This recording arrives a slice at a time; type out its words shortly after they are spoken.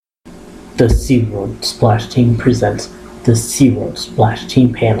The SeaWorld Splash Team presents the SeaWorld Splash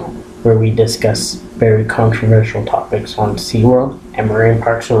Team panel, where we discuss very controversial topics on SeaWorld and marine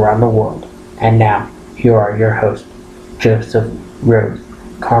parks around the world. And now, here are your hosts, Joseph, Rose,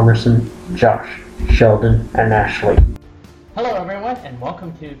 Carmerson, Josh, Sheldon, and Ashley. Hello everyone, and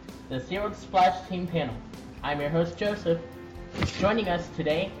welcome to the SeaWorld Splash Team panel. I'm your host, Joseph. Joining us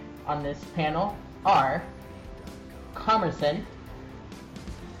today on this panel are Carmerson.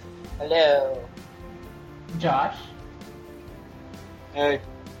 Hello. Josh. Hey.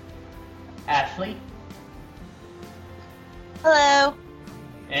 Ashley. Hello.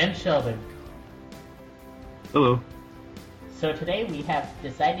 And Sheldon. Hello. So today we have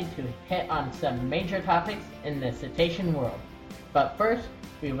decided to hit on some major topics in the cetacean world. But first,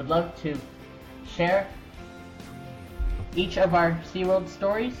 we would love to share each of our SeaWorld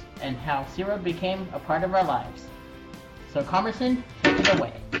stories and how SeaWorld became a part of our lives. So Carmerson, take it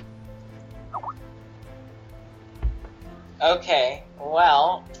away. Okay,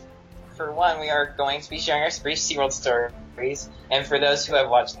 well, for one, we are going to be sharing our brief SeaWorld stories, and for those who have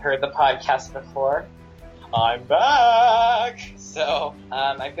heard the podcast before, I'm back! So,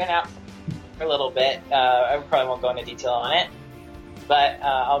 I've been out for a little bit. I probably won't go into detail on it, but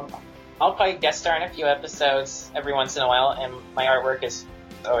I'll probably guest star in a few episodes every once in a while, and my artwork is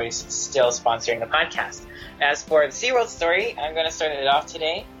always still sponsoring the podcast. As for the SeaWorld story, I'm going to start it off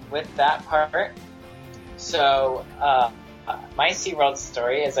today with that part. So, my SeaWorld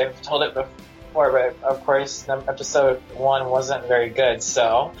story, as I've told it before, but of course, episode 1 wasn't very good,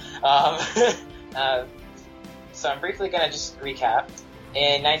 so, so I'm briefly going to just recap.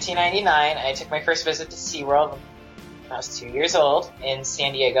 In 1999, I took my first visit to SeaWorld when I was 2 years old in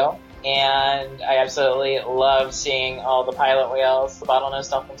San Diego, and I absolutely loved seeing all the pilot whales, the bottlenose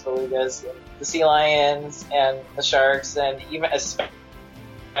dolphins, belugas, the sea lions, and the sharks, and even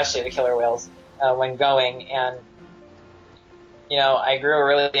especially the killer whales when going, and you know, I grew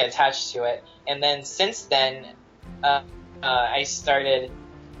really attached to it. And then since then, I started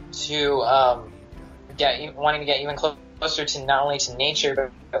to wanting to get even closer to not only to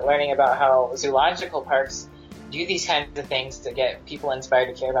nature, but learning about how zoological parks do these kinds of things to get people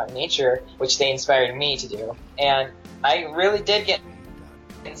inspired to care about nature, which they inspired me to do. And I really did get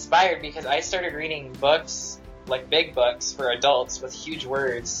inspired because I started reading books, like big books for adults with huge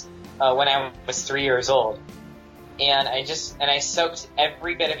words, when I was 3 years old. And I soaked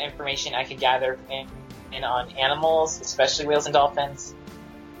every bit of information I could gather in on animals, especially whales and dolphins,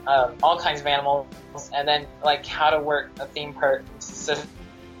 all kinds of animals, and then like how to work a theme park system,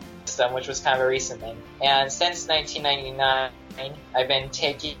 which was kind of a recent thing. And since 1999, I've been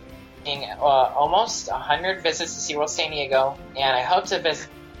taking almost 100 visits to SeaWorld San Diego, and I hope to visit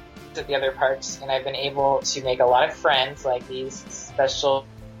the other parks, and I've been able to make a lot of friends, like these special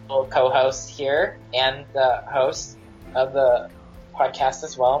co-host here and the host of the podcast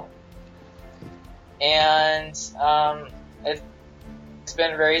as well. And it's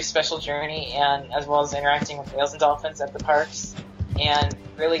been a very special journey, and as well as interacting with whales and dolphins at the parks and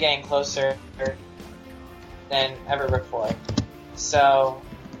really getting closer than ever before. So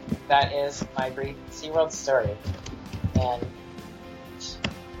that is my brief SeaWorld story, and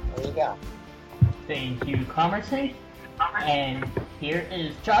there you go. Thank you, Carmerson. And here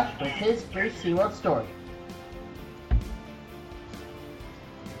is Josh with his brief SeaWorld story.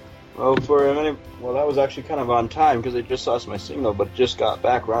 Well, that was actually kind of on time because I just lost my signal, but just got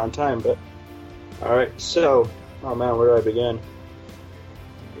back right on time. But all right, so oh man, where do I begin?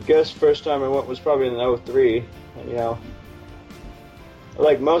 I guess first time I went was probably in '03, and you know,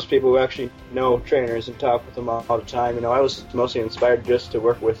 like most people who actually know trainers and talk with them all the time, you know, I was mostly inspired just to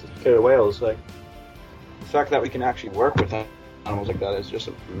work with killer whales. Like the fact that we can actually work with animals like that is just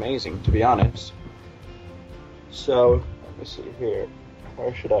amazing, to be honest. So let me see here.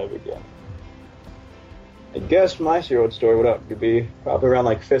 Where should I begin? I guess my SeaWorld story would be probably around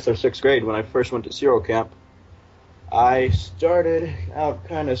like 5th or 6th grade when I first went to SeaWorld camp. I started out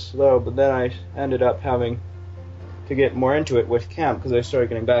kind of slow, but then I ended up having to get more into it with camp because I started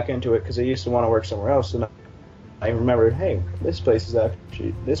getting back into it because I used to want to work somewhere else, and I remembered, hey, this place is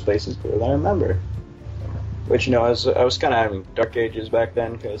cooler than I remember. Which, you know, I was kind of having dark ages back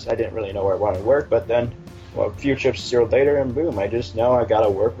then because I didn't really know where I wanted to work, but then, well, a few trips to SeaWorld later, and boom, I just know I gotta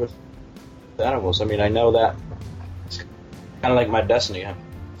work with animals. I mean, I know that it's kind of like my destiny.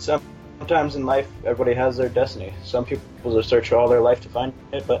 Sometimes in life, everybody has their destiny. Some people will search all their life to find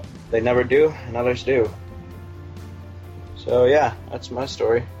it, but they never do, and others do. So yeah, that's my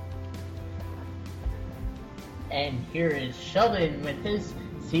story. And here is Sheldon with his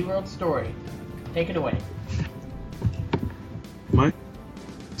SeaWorld story. Take it away. My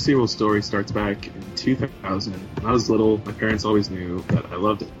SeaWorld story starts back in 2000. When I was little, my parents always knew that I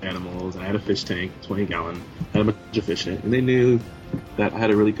loved animals, and I had a fish tank, 20-gallon, had a bunch of fish in it, and they knew that I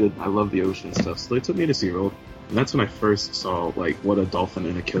loved the ocean and stuff, so they took me to SeaWorld, and that's when I first saw, like, what a dolphin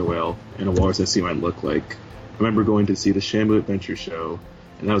and a killer whale and a walrus at sea might look like. I remember going to see the Shamu Adventure Show,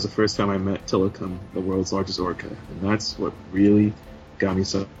 and that was the first time I met Tilikum, the world's largest orca, and that's what really got me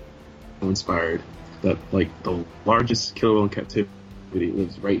so inspired, that, like, the largest killer whale in captivity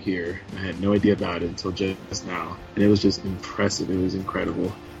lives right here. I had no idea about it until just now, and it was just impressive. It was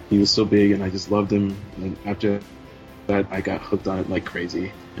incredible. He was so big, and I just loved him, and after that, I got hooked on it like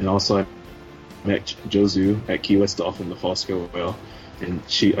crazy. And also, I met Jozu at Key West Dolphin, the Fosco whale, and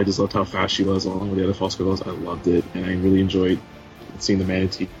I just loved how fast she was along with the other Fosco whales. I loved it, and I really enjoyed seeing the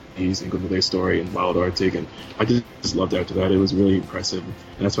manatees and going to their story in Wild Arctic, and I just loved it after that. It was really impressive, and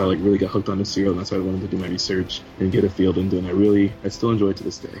that's why I really got hooked on the SeaWorld, and that's why I wanted to do my research and get a field into it, and I still enjoy it to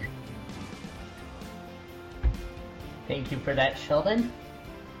this day. Thank you for that, Sheldon.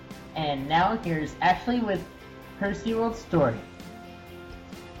 And now here's Ashley with her SeaWorld story.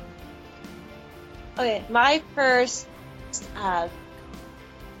 Okay, my first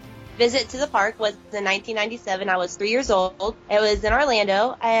visit to the park was in 1997. I was 3 years old. It was in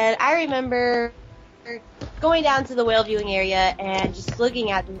Orlando, and I remember going down to the whale viewing area and just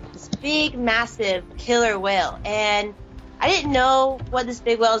looking at this big, massive killer whale. And I didn't know what this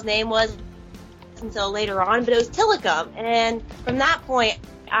big whale's name was until later on, but it was Tilikum. And from that point,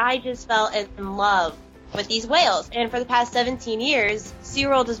 I just fell in love with these whales. And for the past 17 years,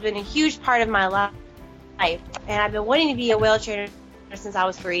 SeaWorld has been a huge part of my life. And I've been wanting to be a whale trainer since I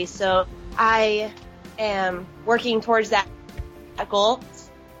was 3, so I am working towards that goal.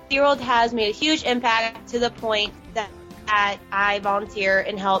 SeaWorld has made a huge impact to the point that I volunteer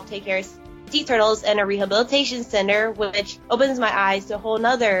and help take care of sea turtles in a rehabilitation center, which opens my eyes to a whole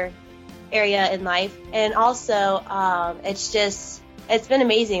nother area in life. And also, it's been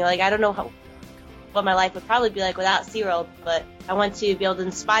amazing. Like, I don't know what my life would probably be like without SeaWorld, but I want to be able to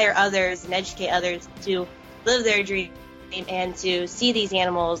inspire others and educate others to live their dream and to see these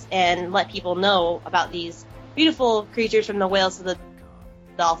animals and let people know about these beautiful creatures, from the whales to the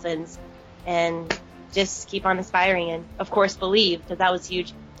dolphins, and just keep on inspiring and, of course, believe, because that was a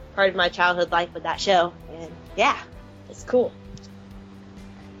huge part of my childhood life with that show. And yeah, it's cool.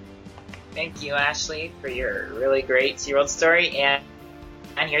 Thank you, Ashley, for your really great SeaWorld story, and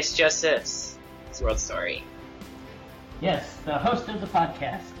here's Joseph's SeaWorld story. Yes, the host of the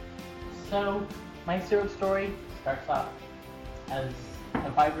podcast. So, my SeaWorld story starts off as a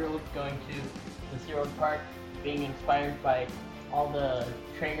 5-year-old going to the SeaWorld park, being inspired by all the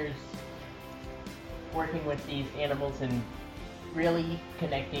trainers working with these animals and really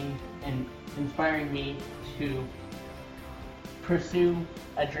connecting and inspiring me to pursue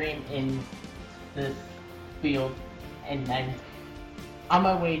a dream in this field. And I'm on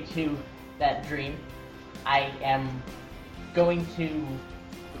my way to that dream. I am going to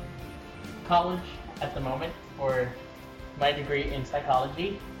college at the moment for my degree in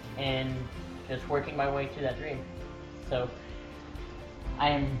psychology and just working my way to that dream. So I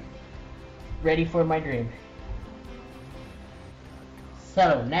am ready for my dream.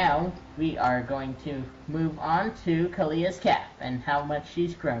 So now we are going to move on to Kalia's calf and how much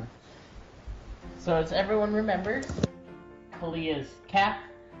she's grown. So as everyone remembers, Kalia's calf,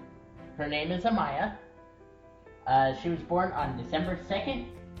 her name is Amaya. She was born on December 2nd,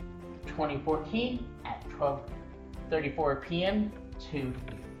 2014 at 12:34 p.m. to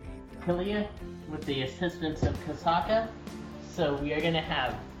Kalia with the assistance of Kasaka. So we are going to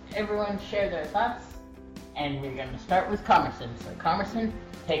have everyone share their thoughts, and we're going to start with Comerson. So Comerson,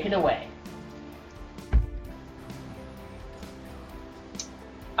 take it away.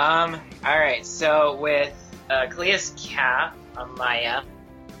 Alright, so with Kalia's calf, Amaya,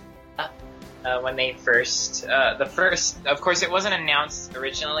 when they first, of course, it wasn't announced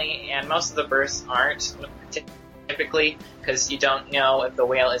originally, and most of the births aren't typically, because you don't know if the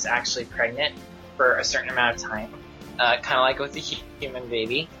whale is actually pregnant for a certain amount of time, kind of like with the human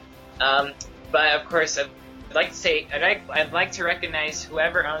baby. But of course, I'd like to recognize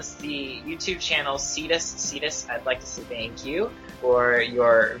whoever owns the YouTube channel Cetus. I'd like to say thank you for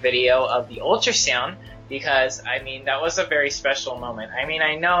your video of the ultrasound, because I mean that was a very special moment. I mean,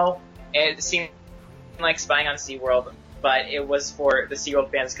 I know it seemed like spying on SeaWorld, but it was for the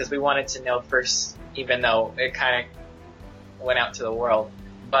SeaWorld fans because we wanted to know first, even though it kind of went out to the world.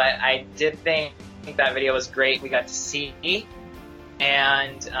 But I did think that video was great. We got to see,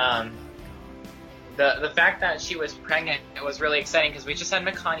 and the fact that she was pregnant, it was really exciting because we just had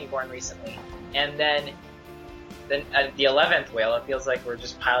Makani born recently, and then the 11th whale. It feels like we're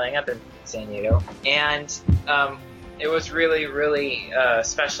just piling up in San Diego, and it was really, really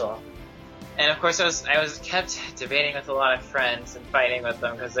special. And of course, I was kept debating with a lot of friends and fighting with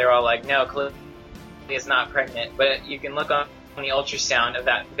them because they were all like, "No, Kalia is not pregnant." But you can look on the ultrasound of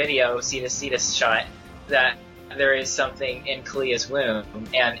that video, cetus shot, that there is something in Kalia's womb,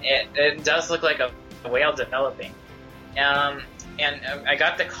 and it does look like a whale developing. And I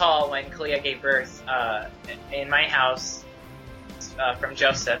got the call when Kalia gave birth in my house from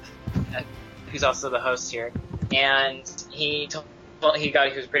Joseph, who's also the host here, and he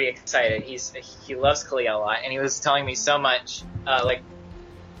was pretty excited. He loves Kalia a lot, and he was telling me so much, like,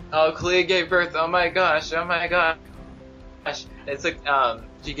 "Oh, Kalia gave birth! Oh my gosh! Oh my gosh!" It's like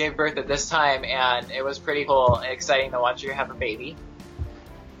she gave birth at this time, and it was pretty cool and exciting to watch her have a baby.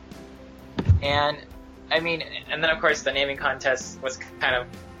 And I mean, and then of course the naming contest was kind of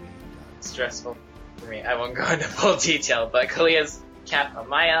stressful for me. I won't go into full detail, but Kalia's cat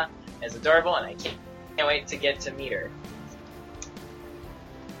Amaya is adorable, and I can't wait to get to meet her.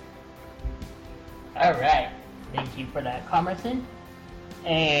 Alright, thank you for that, Comerson.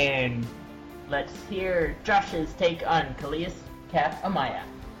 And let's hear Josh's take on Kalia's cat Amaya.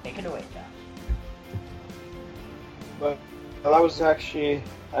 Take it away, Josh. Well, I was actually,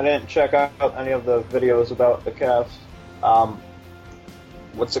 I didn't check out any of the videos about the calves.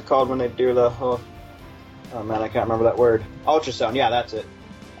 What's it called when they do the, oh man, I can't remember that word. Ultrasound, yeah, that's it.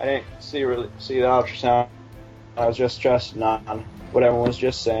 I didn't see the ultrasound. I was just trusting on what everyone was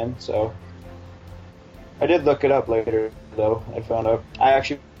just saying, so. I did look it up later, though. I found out. I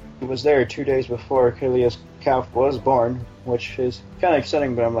actually was there 2 days before Kalia's calf was born, which is kind of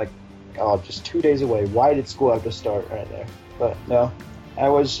exciting, but I'm like, oh, just 2 days away. Why did school have to start right there? But no, I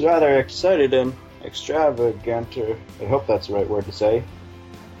was rather excited and extravagant, or I hope that's the right word to say.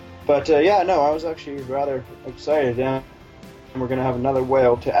 But yeah, no, I was actually rather excited, and we're going to have another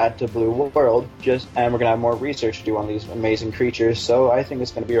whale to add to Blue World, and we're going to have more research to do on these amazing creatures, so I think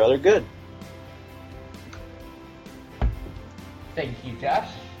it's going to be rather good. Thank you, Josh.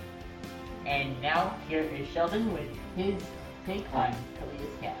 And now here is Sheldon with his take on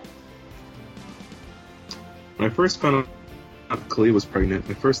Kalia's cat. When I first found out Kalia was pregnant,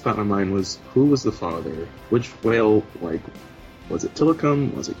 my first thought in my mind was, who was the father? Which whale, like, was it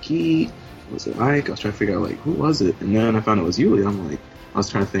Tillicum? Was it Keith? Was it Ike? I was trying to figure out, like, who was it? And then I found it was Yuli. I'm like, I was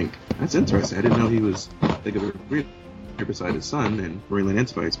trying to think, that's interesting. I didn't know he was like a real beside his son in Marineland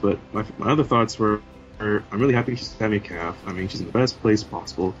Antifights. But my other thoughts were, I'm really happy she's having a calf. I mean, she's in the best place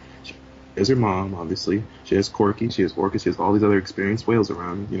possible. She has her mom, obviously. She has Corky, she has Orca, she has all these other experienced whales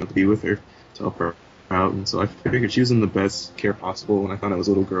around, to be with her, to help her out. And so I figured she was in the best care possible. When I found out it was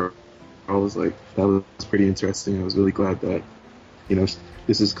a little girl, I was like, that was pretty interesting. I was really glad that,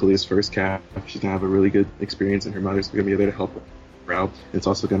 this is Kalia's first calf. She's going to have a really good experience, and her mother's going to be there to help her out. It's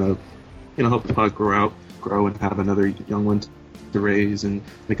also going to, help the pod grow and have another young one to raise and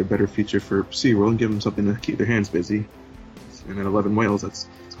make a better future for SeaWorld and give them something to keep their hands busy. And at 11 whales, it's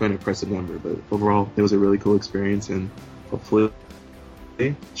quite an impressive number. But overall, it was a really cool experience, and hopefully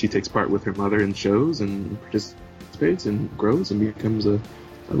she takes part with her mother in shows and participates and grows and becomes a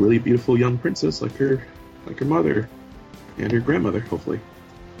really beautiful young princess like her mother and her grandmother, hopefully.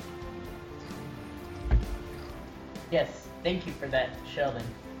 Yes, thank you for that, Sheldon.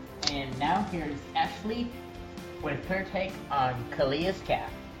 And now here's Ashley with her take on Kalia's cat.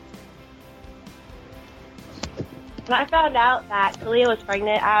 When I found out that Kalia was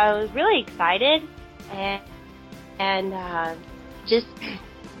pregnant, I was really excited, and then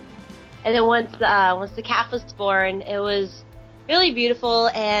once the calf was born, it was really beautiful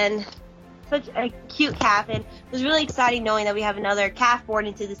and such a cute calf, and it was really exciting knowing that we have another calf born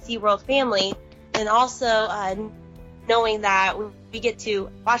into the SeaWorld family, and also knowing that we get to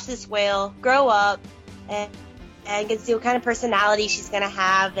watch this whale grow up and get to see what kind of personality she's going to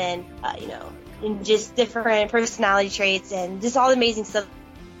have, and and just different personality traits and just all the amazing stuff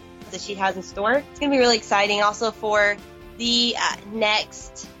that she has in store. It's going to be really exciting also for the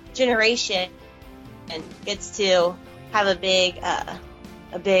next generation, and gets to have a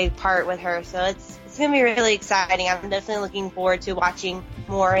big part with her. So it's going to be really exciting. I'm definitely looking forward to watching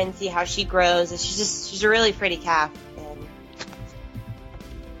more and see how she grows. She's a really pretty calf. And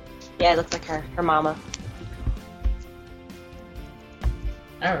yeah, it looks like her mama.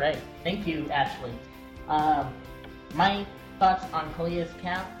 All right, thank you, Ashley. My thoughts on Kalia's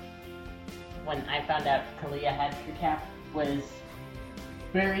calf, when I found out Kalia had her calf, was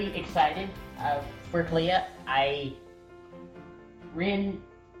very excited for Kalia. I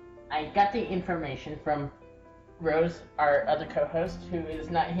got the information from Rose, our other co-host, who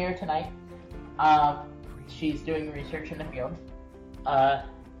is not here tonight. she's doing research in the field.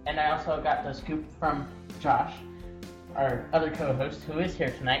 And I also got the scoop from Josh, our other co-host, who is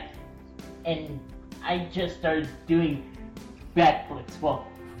here tonight. And I just started doing backflips. Well,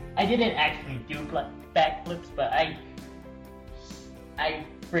 I didn't actually do backflips, but I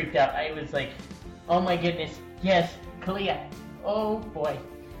freaked out. I was like, oh my goodness, yes, Kalia, oh boy.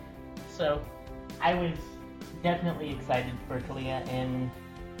 So I was definitely excited for Kalia, and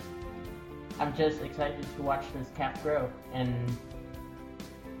I'm just excited to watch this calf grow and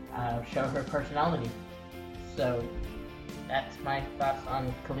show her personality. So that's my thoughts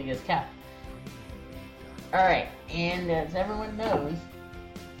on Kalia's calf. Alright, and as everyone knows,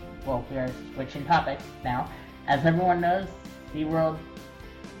 well, we are switching topics now. As everyone knows, SeaWorld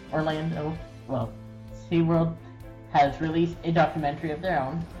has released a documentary of their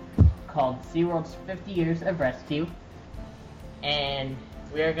own called SeaWorld's 50 Years of Rescue. And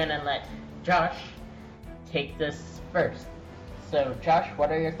we're gonna let Josh take this first. So, Josh,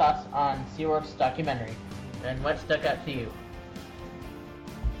 what are your thoughts on SeaWorld's documentary? And what stuck out to you?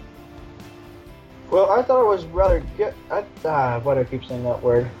 Well, I thought it was rather good. Why do I keep saying that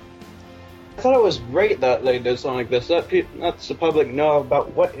word? I thought it was great that they did something like this. Let the public know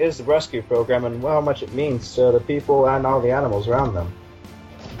about what is the rescue program and how much it means to the people and all the animals around them.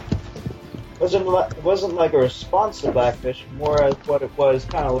 It wasn't like a response to Blackfish, more as what it was,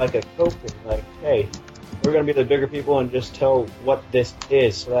 kind of like a coping. Like, hey, we're going to be the bigger people and just tell what this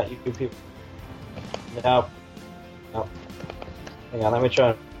is so that you people... Now, hang on, let me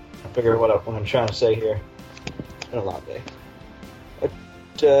try and figure what I'm trying to say here. It's been a long day.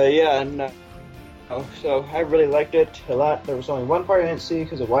 So I really liked it a lot. There was only one part I didn't see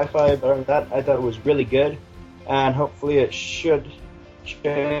because of Wi-Fi, but other than that, I thought it was really good, and hopefully it should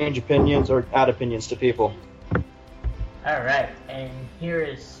change opinions or add opinions to people. Alright, and here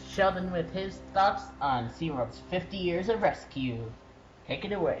is Sheldon with his thoughts on SeaWorld's 50 Years of Rescue. Take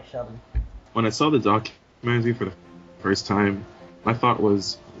it away, Sheldon. When I saw the documentary for the first time, my thought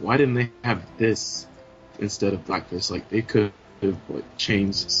was, why didn't they have this instead of Blackfish? Like, they could have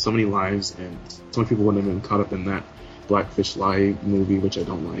changed so many lives, and so many people wouldn't have been caught up in that Blackfish Live movie, which I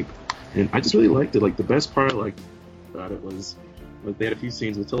don't like. And I just really liked it. Like, the best part I liked about it was, like, they had a few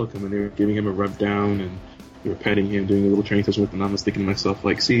scenes with Telecom, and they were giving him a rub down, and they were petting him, doing a little training session with him. And I was thinking to myself,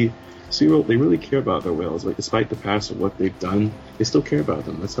 like, SeaWorld, they really care about their whales. Like, despite the past of what they've done, they still care about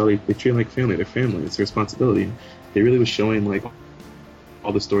them. That's how they treat them like family. They're family. It's their responsibility. They really was showing, like,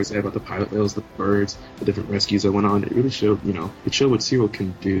 all the stories they had about the pilot whales, the birds, the different rescues that went on. It really showed, it showed what SeaWorld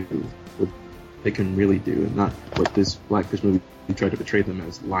can do, what they can really do, and not what this Blackfish movie tried to portray them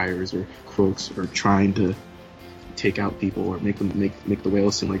as liars or crooks or trying to take out people or make the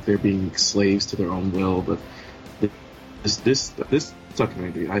whales seem like they're being slaves to their own will. But this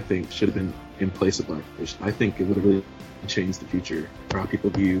documentary, I think, should have been in place of Blackfish. I think it would have really changed the future for how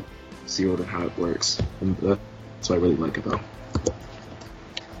people view SeaWorld and how it works, and that's what I really like about it.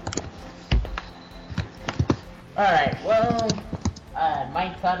 Alright, well,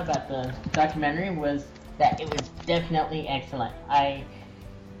 my thought about the documentary was that it was definitely excellent. I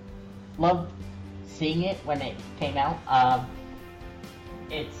loved seeing it when it came out.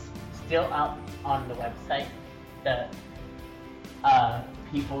 It's still out on the website. The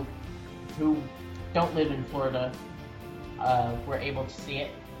people who don't live in Florida were able to see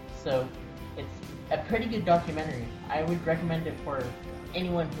it, so it's a pretty good documentary. I would recommend it for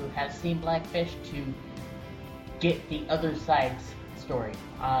anyone who has seen Blackfish to get the other side's story.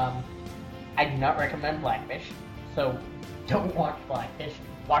 I do not recommend Blackfish, so don't watch Blackfish.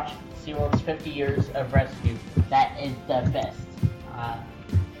 Watch SeaWorld's 50 Years of Rescue. That is the best.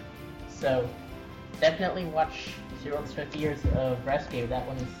 So definitely watch SeaWorld's 50 Years of Rescue. That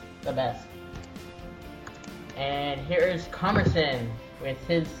one's the best. And here is Comerson with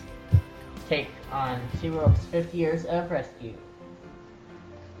his take on SeaWorld's 50 Years of Rescue.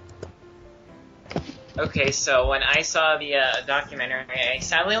 Okay, so when I saw the documentary, I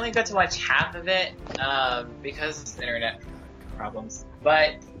sadly only got to watch half of it because of internet problems.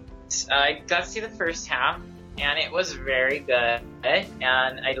 But I got to see the first half, and it was very good.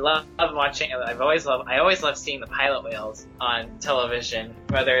 And I love watching. I always love seeing the pilot whales on television,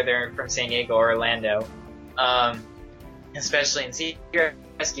 whether they're from San Diego or Orlando, especially in Sea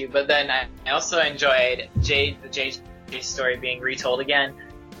Rescue. But then I also enjoyed the Jade story being retold again,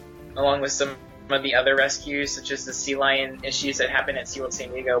 along with some of the other rescues, such as the sea lion issues that happen at SeaWorld San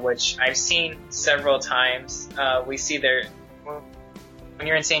Diego, which I've seen several times. We see when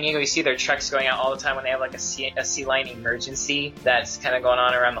you're in San Diego, you see their trucks going out all the time when they have like a sea lion emergency that's kind of going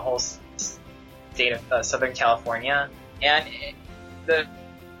on around the whole state of Southern California. And the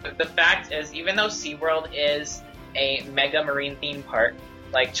the fact is, even though SeaWorld is a mega marine theme park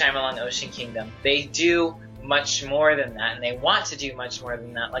like Chimelong Ocean Kingdom, they do much more than that, and they want to do much more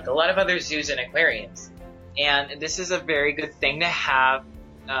than that, like a lot of other zoos and aquariums. And this is a very good thing to have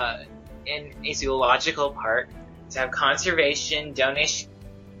in a zoological park, to have conservation, donation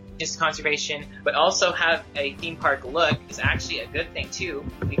to conservation, but also have a theme park look is actually a good thing too,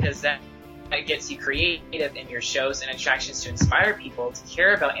 because that gets you creative in your shows and attractions to inspire people to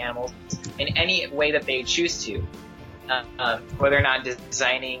care about animals in any way that they choose to. Whether or not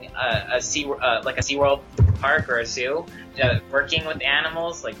designing like a SeaWorld park or a zoo, working with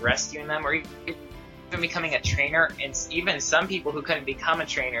animals, like rescuing them, or even becoming a trainer. And even some people who couldn't become a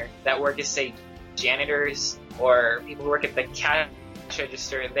trainer that work as, say, janitors or people who work at the cash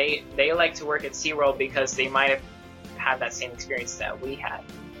register, they like to work at SeaWorld because they might have had that same experience that we had.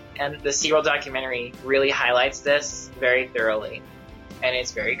 And the SeaWorld documentary really highlights this very thoroughly, and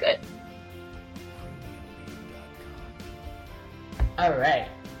it's very good. Alright,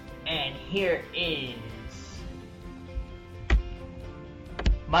 and here is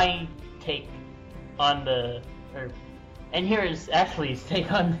my take on and here is Ashley's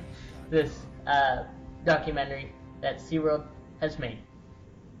take on this documentary that SeaWorld has made.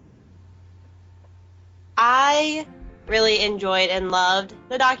 I really enjoyed and loved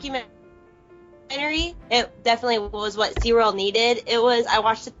the documentary. It definitely was what SeaWorld needed. I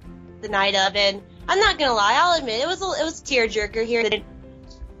watched it the night of, and I'm not gonna lie, I'll admit it was a tearjerker here. The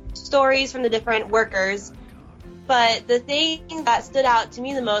stories from the different workers, but the thing that stood out to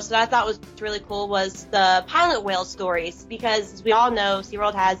me the most, that I thought was really cool, was the pilot whale stories, because as we all know,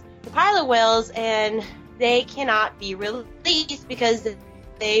 SeaWorld has the pilot whales, and they cannot be released because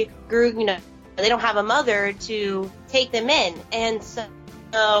they grew, they don't have a mother to take them in. And so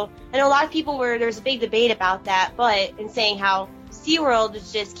I know a lot of people there's a big debate about that, but in saying how SeaWorld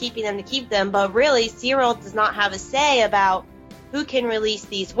is just keeping them to keep them, but really SeaWorld does not have a say about who can release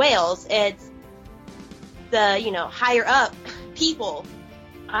these whales. It's the, higher up people,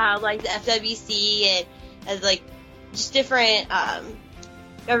 like the FWC and like just different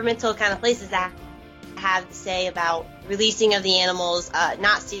governmental kind of places that have to say about releasing of the animals,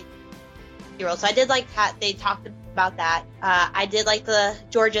 not SeaWorld. So I did like that they talked about that. I did like the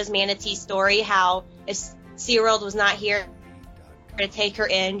Georgia's manatee story, how if SeaWorld was not here to take her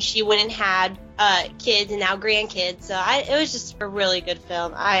in, she wouldn't have kids and now grandkids. So it was just a really good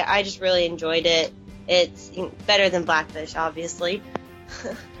film. I just really enjoyed it. It's better than Blackfish, obviously.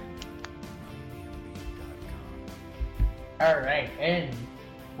 Alright, and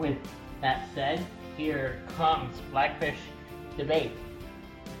with that said, here comes Blackfish debate.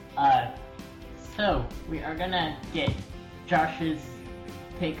 So we are gonna get Josh's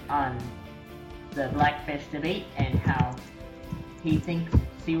take on the Blackfish debate and how he thinks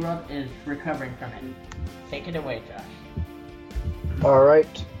SeaWorld is recovering from it. Take it away, Josh.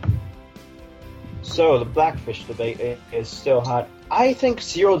 Alright. So, the Blackfish debate is still hot. I think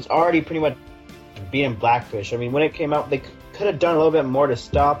SeaWorld's already pretty much beaten Blackfish. I mean, when it came out, they could have done a little bit more to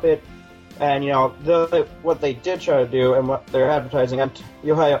stop it. And, what they did try to do and what they're advertising, and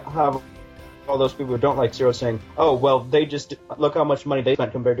you have all those people who don't like SeaWorld saying, oh, well, they just, look how much money they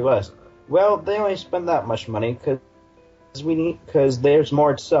spent compared to us. Well, they only spend that much money because there's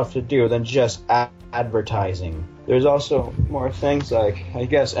more stuff to do than just advertising. There's also more things like, I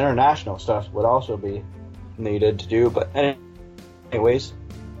guess, international stuff would also be needed to do. But anyways,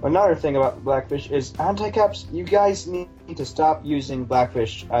 another thing about Blackfish is anti-caps. You guys need to stop using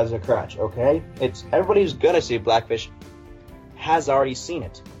Blackfish as a crutch, okay? Everybody who's gonna see Blackfish has already seen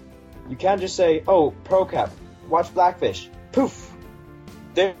it. You can't just say, oh, pro cap, watch Blackfish. Poof!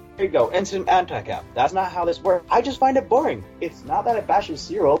 There you go, instant anti-cap. That's not how this works. I just find it boring. It's not that it bashes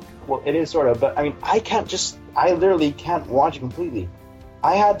SeaWorld. Well, it is sort of, but I mean, I literally can't watch it completely.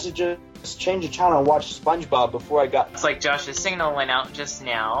 I had to just change the channel and watch SpongeBob before I got... It's like Josh's signal went out just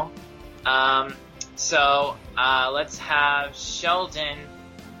now. So let's have Sheldon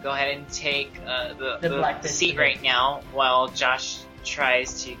go ahead and take the seat right now while Josh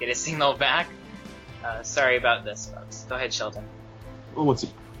tries to get his signal back. Sorry about this, folks. Go ahead, Sheldon. Well, once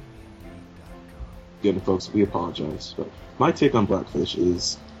again, folks, we apologize. But my take on Blackfish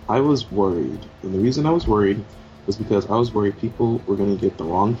is I was worried. And the reason I was worried was because I was worried people were going to get the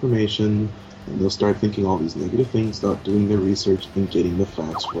wrong information and they'll start thinking all these negative things without doing their research and getting the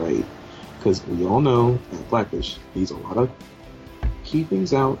facts right. Because we all know that Blackfish leaves a lot of key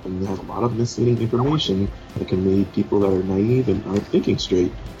things out and has a lot of misleading information that can lead people that are naive and aren't thinking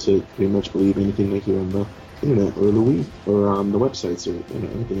straight to pretty much believe anything they hear on the internet or the websites or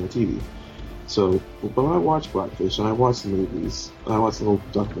anything on TV. So, but when I watched Blackfish and I watched the movies, and I watched the whole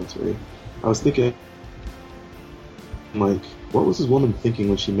documentary, I was thinking, like, what was this woman thinking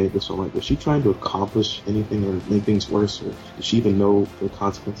when she made this film? Like, was she trying to accomplish anything or make things worse, or did she even know the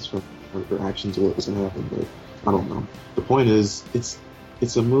consequences from her actions or what was going to happen? But I don't know. The point is, it's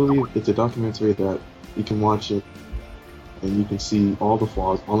a movie, it's a documentary that you can watch it and you can see all the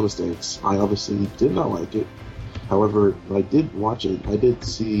flaws, all the mistakes. I obviously did not like it. However, when I did watch it, I did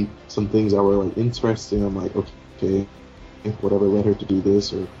see some things that were like interesting. I'm like, okay, whatever led her to do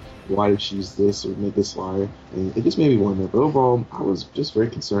this, or why did she use this or make this lie? And it just made me wonder. But overall, I was just very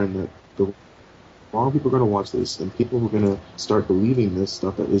concerned that the wrong people are going to watch this, and people were going to start believing this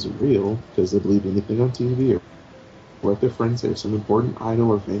stuff that isn't real because they believe anything on TV or what their friends say, some important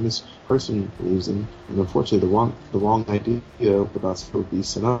idol or famous person believes in. And unfortunately, the wrong idea about SeaWorld be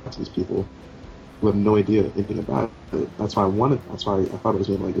sent out to these people who have no idea anything about it. That's why I thought it was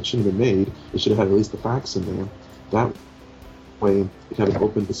made. Like, it shouldn't have been made. It should have had at least the facts in there. That way, it had an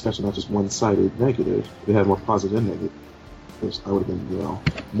open discussion, not just one-sided negative. It had more positive and negative. I would have been,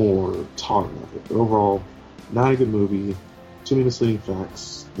 more tolerant of it. But overall, not a good movie. Too many misleading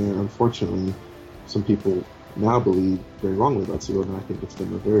facts, and unfortunately, some people now believe very wrongly about SeaWorld, and I think it's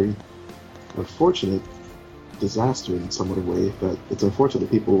been a very unfortunate disaster in some other way. But it's unfortunate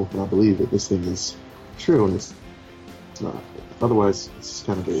that people now believe that this thing is true, and it's not. Otherwise, it's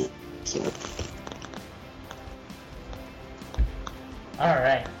kind of very sad.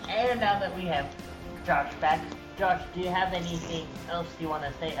 Alright, and now that we have Josh back, Josh, do you have anything else you want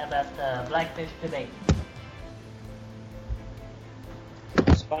to say about the Blackfish debate?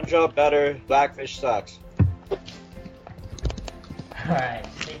 SpongeBob better, Blackfish sucks. Alright,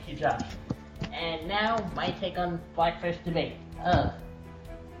 thank you, Josh. And now, my take on Blackfish debate.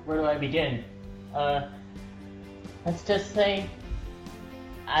 Where do I begin? Let's just say,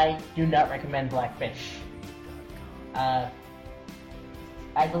 I do not recommend Blackfish.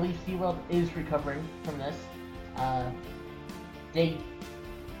 I believe SeaWorld is recovering from this. They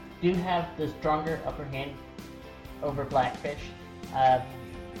do have the stronger upper hand over Blackfish.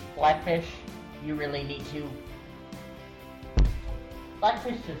 Blackfish, you really need to...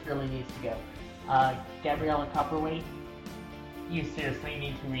 Blackfish just really needs to go. Gabriella Copperweight, you seriously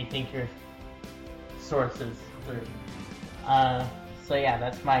need to rethink your sources. So yeah,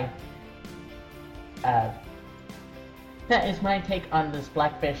 that's my... that is my take on this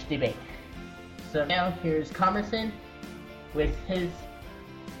Blackfish debate. So now here's Comerson with his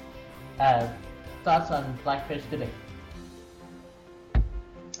thoughts on Blackfish debate.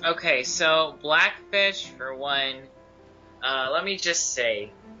 Okay, so Blackfish, for one, let me just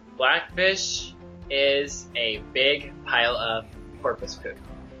say, Blackfish is a big pile of porpoise poop.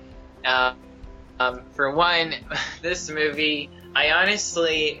 For one, this movie, I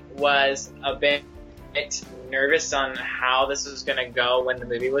honestly was a bit nervous on how this was going to go when the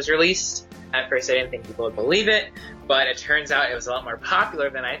movie was released. At first I didn't think people would believe it, but it turns out it was a lot more popular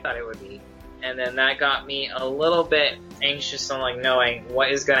than I thought it would be. And then that got me a little bit anxious on like knowing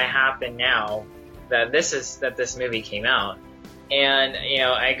what is going to happen now that this movie came out. And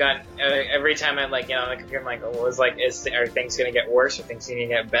I got every time I'm like on the computer, I'm like, are things going to get worse? Are things going to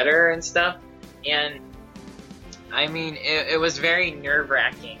get better and stuff? And I mean, it was very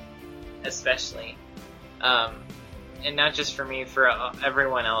nerve-wracking, especially. And not just for me, for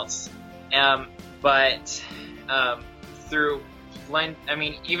everyone else. But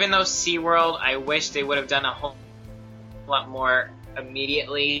even though SeaWorld, I wish they would have done a whole lot more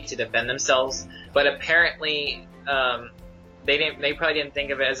immediately to defend themselves, but apparently, they probably didn't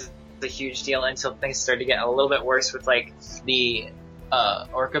think of it as a huge deal until things started to get a little bit worse with like the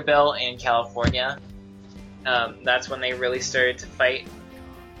orca bill in California. That's when they really started to fight.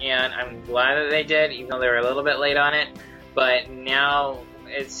 And I'm glad that they did, even though they were a little bit late on it. But now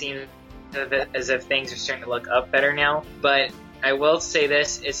it seems as if things are starting to look up better now. But I will say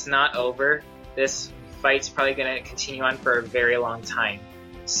this, it's not over. This fight's probably going to continue on for a very long time.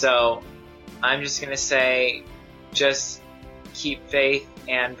 So I'm just going to say, just keep faith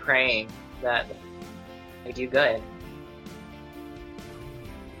and praying that they do good.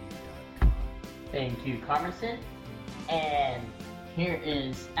 Thank you, Comerson. And here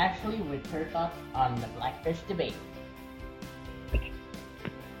is Ashley with her thoughts on the Blackfish debate.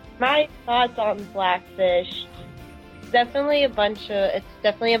 My thoughts on Blackfish. It's definitely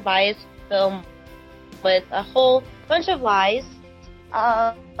a biased film with a whole bunch of lies.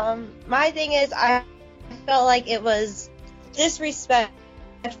 My thing is, I felt like it was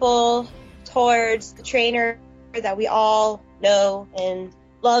disrespectful towards the trainer that we all know and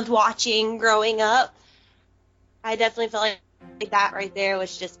loved watching growing up. I definitely felt like that right there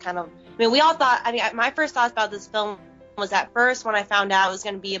was just kind of mean, we all thought, I mean, my first thoughts about this film was at first when I found out it was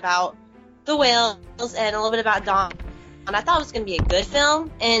going to be about the whales and a little bit about Dawn. And I thought it was going to be a good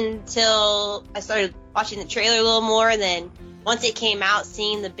film until I started watching the trailer a little more. And then once it came out,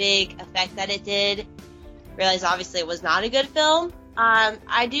 seeing the big effect that it did, realized obviously it was not a good film.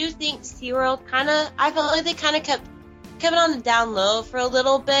 I do think SeaWorld I felt like they kind of kept it on the down low for a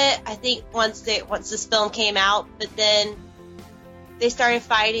little bit. I think once this film came out, but then they started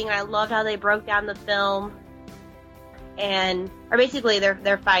fighting, and I loved how they broke down the film. Or basically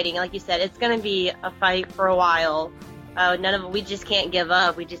they're fighting, like you said, it's going to be a fight for a while. We just can't give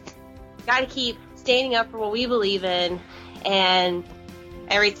up. We just got to keep standing up for what we believe in. And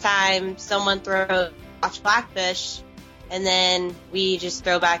every time someone watch Blackfish, and then we just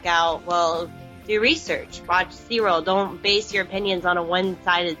throw back out, well, do research, watch SeaWorld. Don't base your opinions on a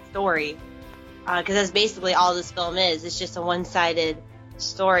one-sided story, because that's basically all this film is. It's just a one-sided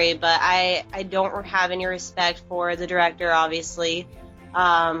story. But I don't have any respect for the director, obviously.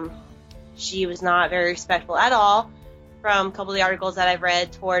 She was not very respectful at all from a couple of the articles that I've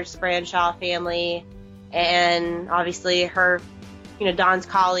read towards the Branshaw family, and obviously her, Dawn's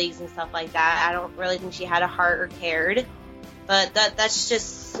colleagues and stuff like that. I don't really think she had a heart or cared. But that's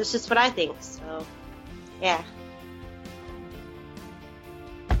just what I think. So, yeah.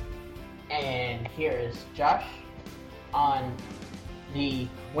 And here is Josh on the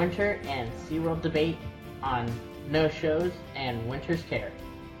Winter and SeaWorld debate on no-shows and Winter's care.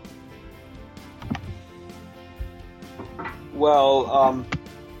 Well,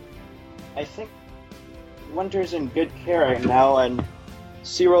 I think Winter's in good care right now, and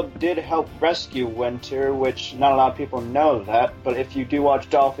SeaWorld did help rescue Winter, which not a lot of people know that, but if you do watch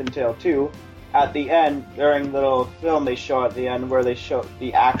Dolphin Tale 2, at the end, during the little film they show at the end where they show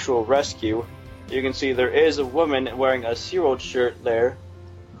the actual rescue, you can see there is a woman wearing a SeaWorld shirt there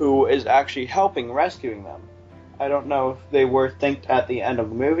who is actually helping rescuing them. I don't know if they were thanked at the end of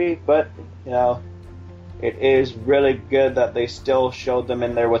the movie, but, it is really good that they still showed them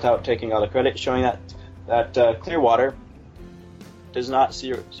in there without taking all the credit, showing that Clearwater does not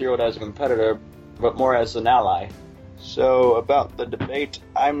see SeaWorld as a competitor, but more as an ally. So about the debate,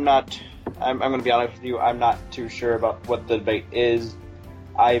 I'm going to be honest with you, I'm not too sure about what the debate is.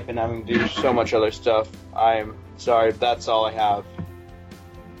 I've been having to do so much other stuff. I'm sorry, that's all I have.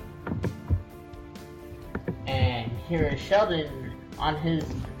 And here is Sheldon on his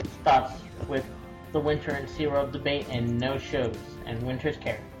thoughts with the Winter and SeaWorld debate and no shows and Winter's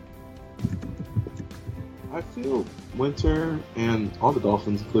care. I feel Winter and all the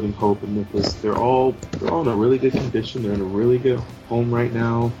dolphins, including Hope and Nicholas, they're all in a really good condition. They're in a really good home right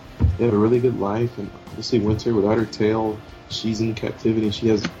now. They have a really good life, and obviously Winter, without her tail, she's in captivity. She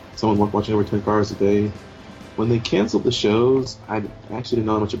has someone watching over 24 hours a day. When they canceled the shows, I actually didn't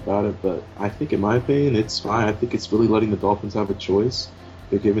know much about it, but I think, in my opinion, it's fine. I think it's really letting the dolphins have a choice.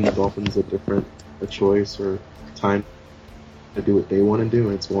 They're giving the dolphins a choice or time to do what they want to do,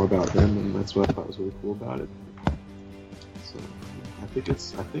 and it's more about them, and that's what I thought was really cool about it. So I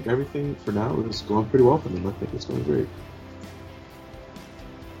think everything for now is going pretty well for them. I think it's going great.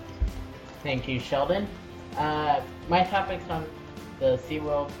 Thank you, Sheldon. My topics on the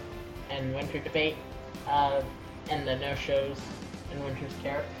SeaWorld and Winter debate, and the no-shows and Winter's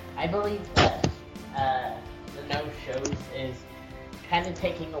care. I believe that the no-shows is kind of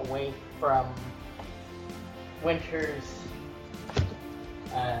taking away from Winter's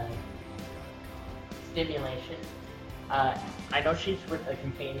stimulation. I know she's with a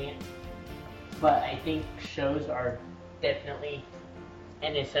companion, but I think shows are definitely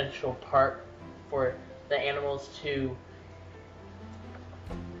an essential part for the animals to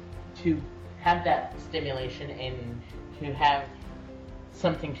have that stimulation and to have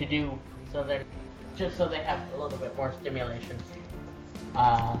something to do, so they have a little bit more stimulation.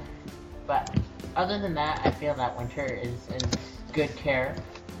 But other than that, I feel that Winter is in good care,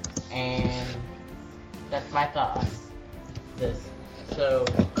 and that's my thought on this. So,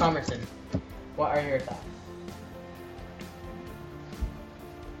 Comerson, what are your thoughts?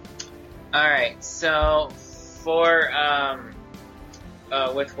 Alright, so for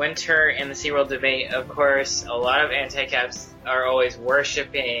with Winter and the SeaWorld debate, of course, a lot of anti-caps are always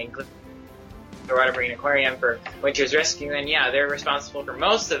worshipping Colorado Marine Aquarium for Winter's rescue, and yeah, they're responsible for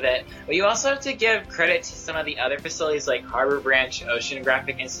most of it, but you also have to give credit to some of the other facilities like Harbor Branch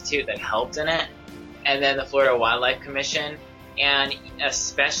Oceanographic Institute that helped in it, and then the Florida Wildlife Commission, and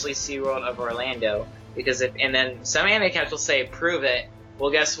especially SeaWorld of Orlando, because and then some handicaps will say, prove it.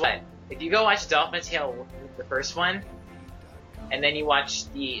 Well, guess what? If you go watch Dolphin Tale, the first one, and then you watch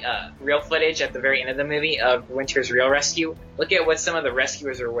the real footage at the very end of the movie of Winter's Real Rescue, look at what some of the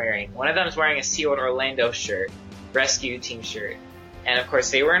rescuers are wearing. One of them is wearing a SeaWorld Orlando shirt, rescue team shirt, and of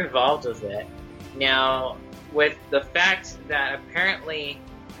course they were involved with it. Now, with the fact that apparently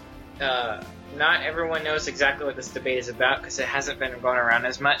not everyone knows exactly what this debate is about because it hasn't been going around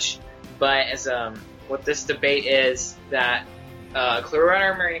as much, but as what this debate is that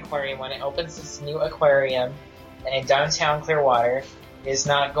Clearwater Marine Aquarium, when it opens this new aquarium in downtown Clearwater, is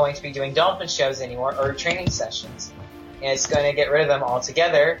not going to be doing dolphin shows anymore or training sessions. And it's going to get rid of them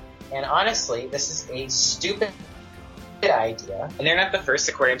altogether. And honestly, this is a stupid idea. And they're not the first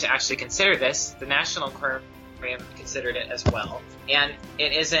aquarium to actually consider this. The National Aquarium considered it as well. And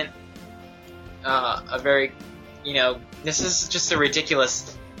it isn't a very, this is just a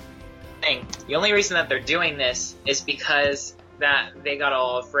ridiculous thing. The only reason that they're doing this is because that they got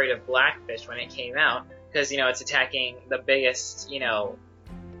all afraid of blackfish when it came out, because it's attacking the biggest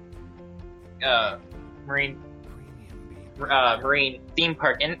marine theme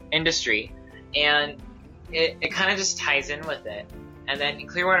park industry, and it kind of just ties in with it. And then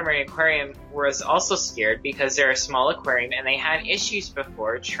Clearwater Marine Aquarium was also scared because they're a small aquarium and they had issues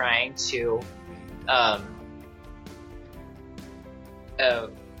before trying to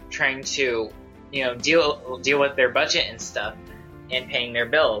deal with their budget and stuff and paying their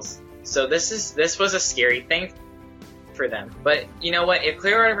bills. So this was a scary thing for them. But you know what? If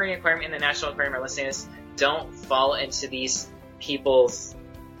Clearwater Marine Aquarium and the National Aquarium are listening to this, don't fall into these people's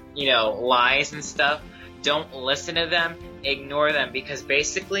lies and stuff. Don't listen to them. Ignore them, because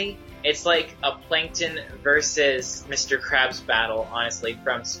basically it's like a Plankton versus Mr. Krabs battle, honestly,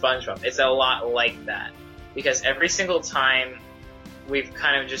 from SpongeBob. It's a lot like that, because every single time we've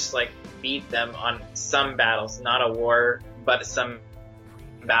kind of just beat them on some battles, not a war, but some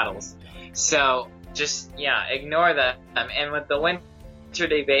battles. So just ignore them. And with the winter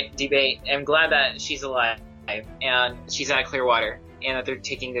debate, I'm glad that she's alive and she's at Clearwater and that they're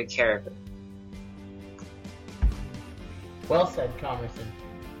taking good care of her. Well said, Comerson.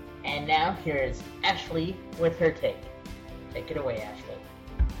 And now here is Ashley with her take. Take it away, Ashley.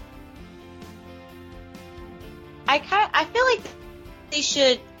 I feel like they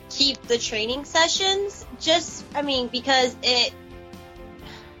should keep the training sessions, because it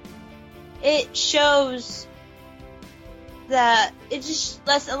shows that it just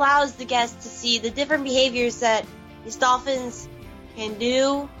allows the guests to see the different behaviors that these dolphins can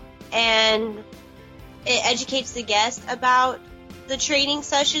do, and it educates the guests about the training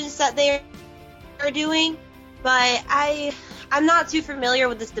sessions that they are doing. But I'm not too familiar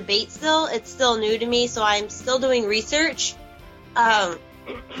with this debate still. It's still new to me, so I'm still doing research. But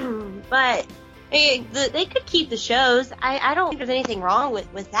they could keep the shows. I don't think there's anything wrong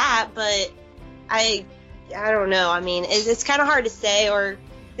with that, but I don't know. I mean, it's kind of hard to say or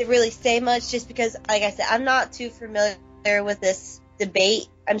to really say much, just because, like I said, I'm not too familiar with this debate.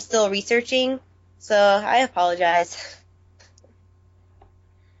 I'm still researching, so I apologize.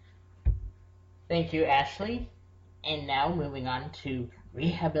 Thank you, Ashley. And now moving on to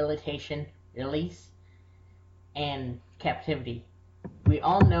rehabilitation, release, and captivity. We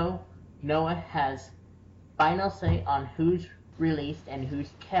all know NOAA has final say on who's released and who's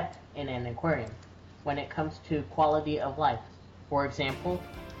kept in an aquarium when it comes to quality of life. For example,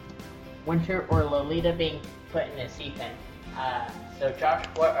 Winter or Lolita being put in a sea pen. So Josh,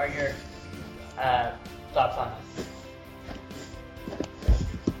 what are your thoughts on this?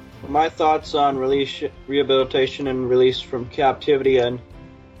 My thoughts on rehabilitation and release from captivity and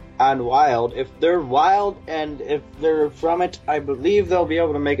wild. If they're wild and if they're from it, I believe they'll be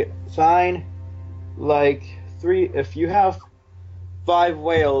able to make it fine. If you have 5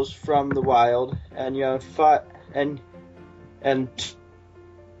 whales from the wild and you have 5 and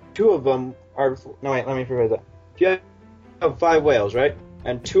 2 of them are, no wait, let me rephrase that. If you have 5 whales, right,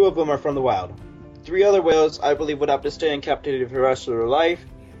 and 2 of them are from the wild, 3 other whales I believe would have to stay in captivity for the rest of their life,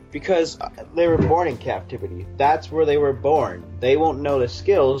 because they were born in captivity. That's where they were born. They won't know the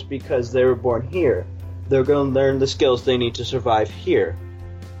skills because they were born here. They're going to learn the skills they need to survive here.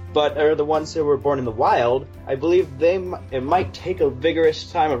 But the ones that were born in the wild, I believe it might take a vigorous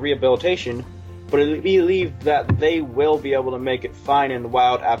time of rehabilitation, but I believe that they will be able to make it fine in the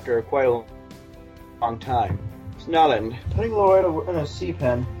wild after quite a long time. So now then, putting Loretta in a sea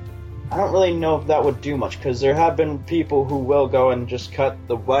pen, I don't really know if that would do much, because there have been people who will go and just cut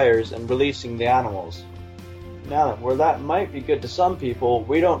the wires and releasing the animals. Now, where that might be good to some people,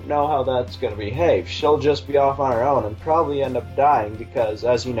 we don't know how that's going to behave. She'll just be off on her own and probably end up dying because,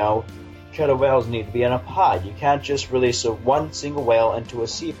 as you know, killer whales need to be in a pod. You can't just release one single whale into a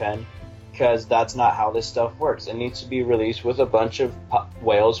sea pen because that's not how this stuff works. It needs to be released with a bunch of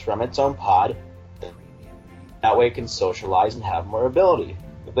whales from its own pod. That way it can socialize and have more ability.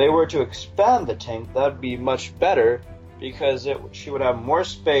 If they were to expand the tank, that would be much better, because she would have more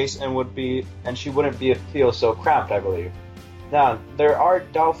space and she wouldn't feel so cramped, I believe. Now, there are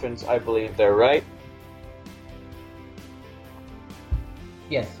dolphins, I believe, there, right?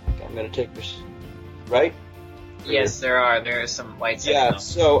 Yes. Okay, I'm going to take this, right? Yes, there are. There are some white Yeah, signals.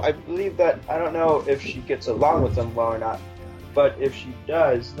 so I believe that, I don't know if she gets along with them well or not, but if she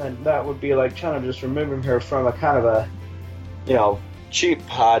does, then that would be like kind of just removing her from a kind of a, cheap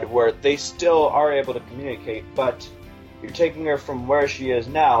pod where they still are able to communicate, but you're taking her from where she is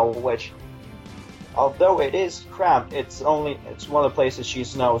now, which, although it is cramped, it's one of the places she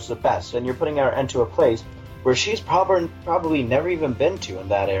knows the best, and you're putting her into a place where she's probably never even been to in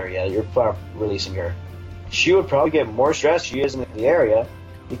that area. You're releasing her. She would probably get more stressed she is in the area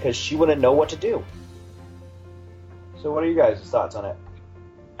because she wouldn't know what to do. So what are you guys' thoughts on it?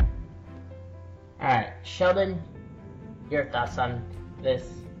 Alright, Sheldon, your thoughts on this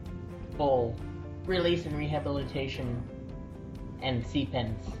full release and rehabilitation and sea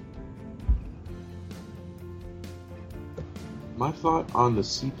pens? My thought on the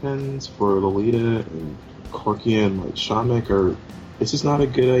sea pens for Lolita and Corky and Shamek it's just not a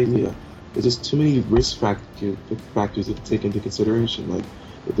good idea. There's just too many risk factors to take into consideration. Like,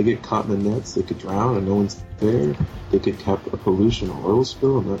 if they get caught in the nets, they could drown and no one's there. They could have a pollution or oil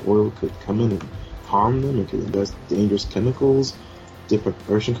spill, and that oil could come in and harm them. It could ingest dangerous chemicals. Different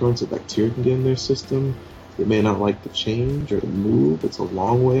ocean currents of bacteria can get in their system. They may not like the change or the move. It's a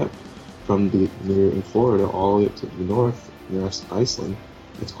long way up from near in Florida all the way up to the north, near Iceland.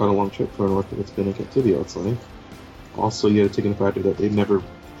 It's quite a long trip for an orca that's been in captivity outside. Also, you got to take into factor that they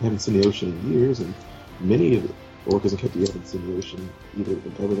haven't seen the ocean in years, and many of the orcas in captivity haven't seen the ocean either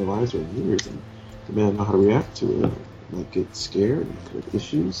ever in their lives or in years, and they may not know how to react to it. They might get scared, and could have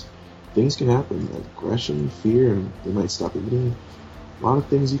issues. Things can happen, like aggression, fear, and they might stop eating. A lot of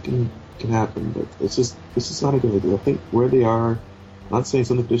things can happen, but this is not a good idea. I think where they are, I'm not saying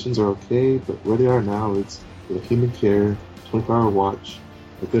some conditions are okay, but where they are now, it's with human care, 24-hour watch,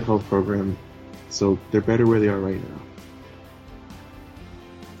 a good health program, so they're better where they are right now.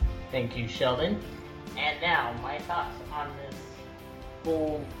 Thank you, Sheldon. And now, my thoughts on this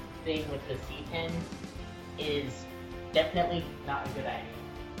whole thing with the sea pens is definitely not a good idea.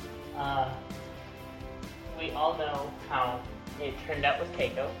 We all know how it turned out with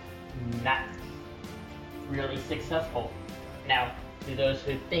Keiko. Not really successful. Now, to those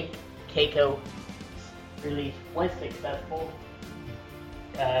who think Keiko's release was successful,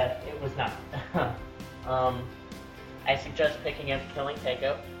 it was not. I suggest picking up Killing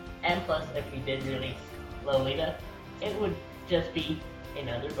Keiko, and plus, if he did release Lolita, it would just be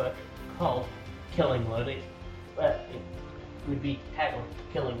another book called Killing Lolita, but it would be titled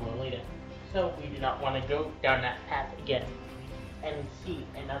Killing Lolita. So we do not want to go down that path again and see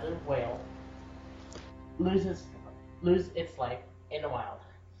another whale lose its life in the wild.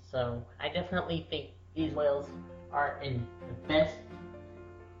 So I definitely think these whales are in the best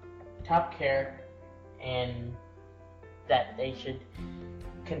top care, and that they should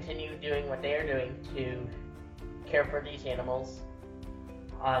continue doing what they are doing to care for these animals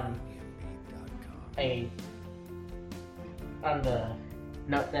on the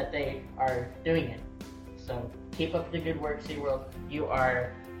note that they are doing it. So keep up the good work, SeaWorld. You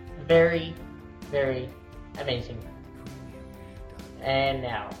are very, very amazing. And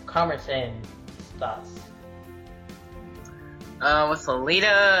now, Commerson's thoughts. With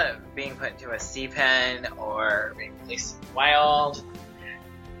Lolita being put into a sea pen or being released in the wild,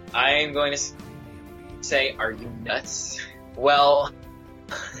 I'm going to say, are you nuts? Well,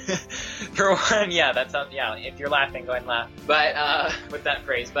 for one, yeah, that sounds, yeah, if you're laughing, go ahead and laugh. But, with that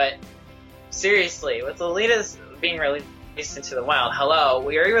phrase, but seriously, with Lolita's being released into the wild, hello,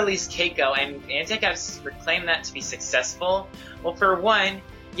 we already released Keiko, and Antic has proclaimed that to be successful. Well, for one,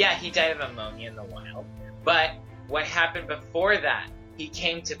 yeah, he died of ammonia in the wild, but what happened before that? He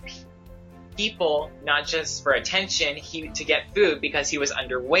came to people not just for attention, to get food because he was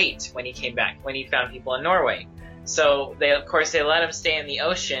underweight when he came back, when he found people in Norway. So they let him stay in the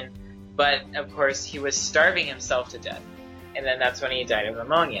ocean, but of course he was starving himself to death. And then that's when he died of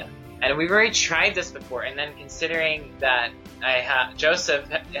ammonia. And we've already tried this before, and then considering that Joseph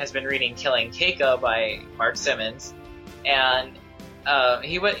has been reading Killing Keiko by Mark Simmons, and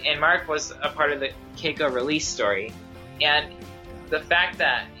Mark was a part of the Keiko release story, and the fact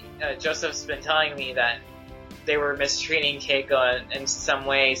that Joseph's been telling me that they were mistreating Keiko in some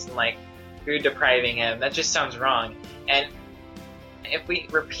ways and like food depriving him, that just sounds wrong. And if we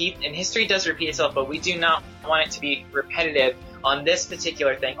repeat, and history does repeat itself, but we do not want it to be repetitive on this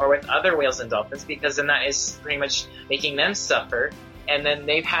particular thing or with other whales and dolphins, because then that is pretty much making them suffer. And then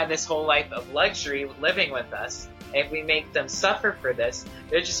they've had this whole life of luxury living with us. And if we make them suffer for this,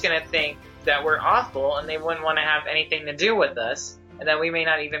 they're just going to think that we're awful and they wouldn't want to have anything to do with us. And then we may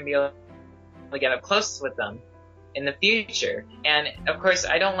not even be able to get up close with them in the future. And of course,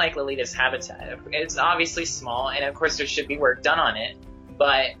 I don't like Lolita's habitat. It's obviously small, and of course there should be work done on it,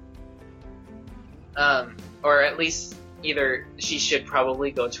 but or at least either she should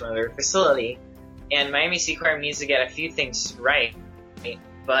probably go to another facility, and Miami Sea Aquarium needs to get a few things right.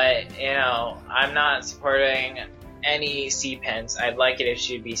 But I'm not supporting any sea pens. I'd like it if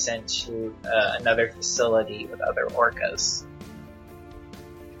she'd be sent to another facility with other orcas.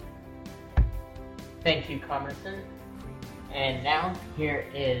 Thank you, Comerson. And now here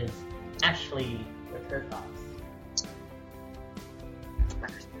is Ashley with her thoughts.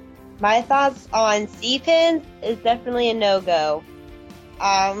 My thoughts on sea pens is definitely a no-go.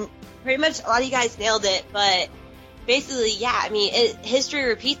 Pretty much a lot of you guys nailed it, but basically, yeah, I mean, history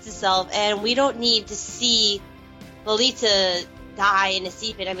repeats itself, and we don't need to see Lolita die in a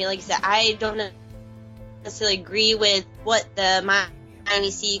sea pen. I mean, like I said, I don't necessarily agree with what the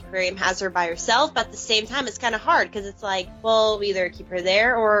Miami Sea Aquarium has her by herself, but at the same time, it's kind of hard, because it's like, well, we either keep her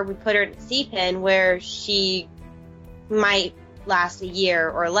there, or we put her in a sea pen where she might last a year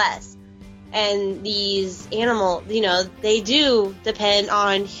or less. And these animals, they do depend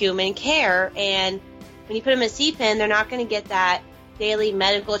on human care, and when you put them in a sea pen, they're not going to get that daily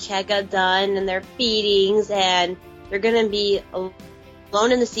medical checkup done and their feedings, and they're going to be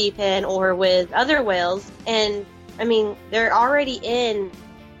alone in the sea pen or with other whales. And I mean, they're already in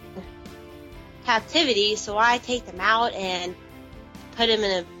captivity, so why take them out and put them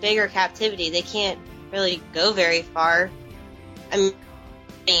in a bigger captivity? They can't really go very far. I mean,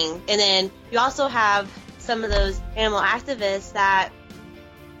 and then you also have some of those animal activists that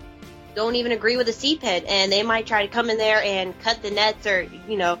don't even agree with the sea pen, and they might try to come in there and cut the nets, or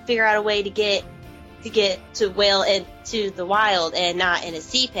figure out a way to get to whale into the wild and not in a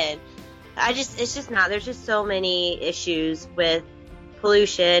sea pen. It's just not. There's just so many issues with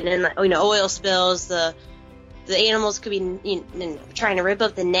pollution and oil spills. The animals could be trying to rip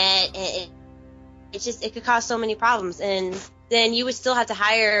up the net. It could cause so many problems, and then you would still have to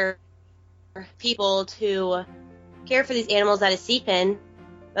hire people to care for these animals at a sea pen.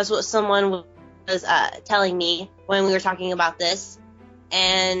 That's what someone was telling me when we were talking about this.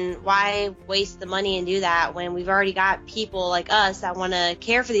 And why waste the money and do that when we've already got people like us that want to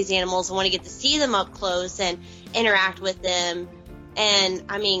care for these animals and want to get to see them up close and interact with them. And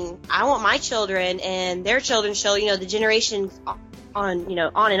I mean, I want my children and their children show, the generations on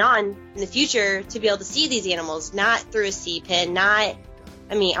and on in the future to be able to see these animals, not through a sea pen, I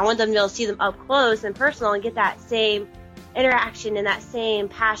want them to be able to see them up close and personal and get that same interaction and that same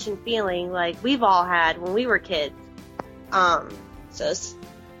passion feeling like we've all had when we were kids. So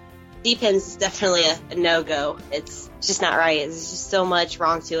sea pens is definitely a no-go. It's just not right. There's just so much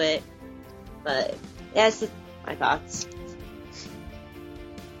wrong to it. But yeah, that's just my thoughts.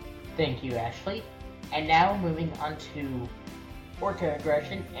 Thank you, Ashley. And now moving on to orca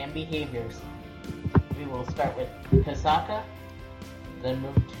aggression and behaviors. We will start with Kasaka, then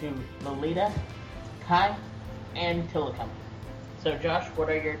move to Lolita, Kai, and Tilikum. So Josh, what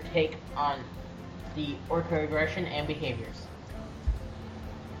are your take on the orca aggression and behaviors?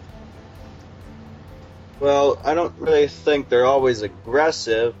 Well, I don't really think they're always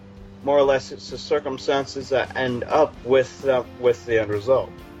aggressive. More or less, it's the circumstances that end up with the end result.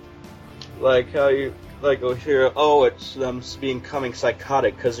 Like how you hear, it's them becoming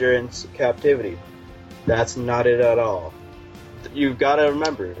psychotic because you're in captivity. That's not it at all. You've got to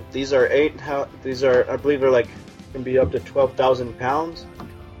remember, these are I believe they're can be up to 12,000 pounds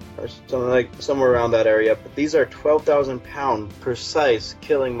or somewhere around that area. But these are 12,000 pound precise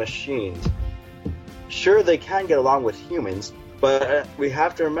killing machines. Sure, they can get along with humans, but we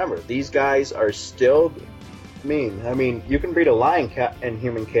have to remember, these guys are still mean. I mean, you can breed a lion in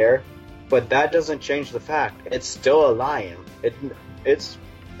human care, but that doesn't change the fact it's still a lion. Its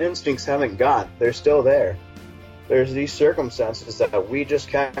instincts haven't gone. They're still there. There's these circumstances that we just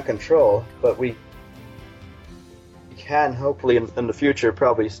can't control, but we can hopefully in the future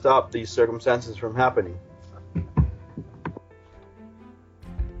probably stop these circumstances from happening.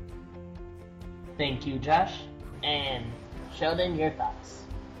 Thank you, Josh. And Sheldon, your thoughts?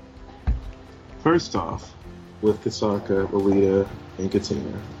 First off, with Kasaka, Lolita, and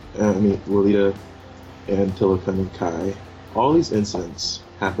Katina, Lolita and Tilikum and Kai, all these incidents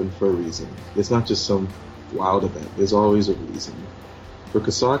happen for a reason. It's not just some wild event. There's always a reason. For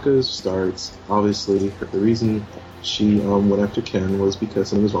Kasaka's starts, obviously, the reason she went after Ken was because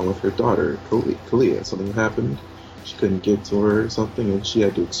something was wrong with her daughter, Kalia. Something happened. She couldn't get to her or something, and she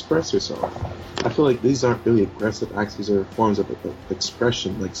had to express herself. I feel like these aren't really aggressive acts. These are forms of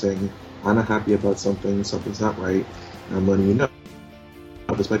expression, like saying, I'm not happy about something, something's not right, and I'm letting you know.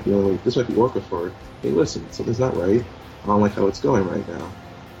 This might be Orca for, hey, listen, something's not right. I don't like how it's going right now.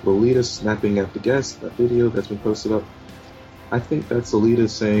 Lolita snapping at the guest, that video that's been posted up, I think that's Lolita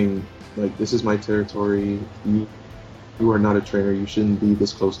saying, like, this is my territory, you are not a trainer, you shouldn't be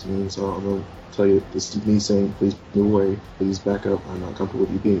this close to me, so I'm going to tell you, this is me saying, please move away, please back up, I'm not comfortable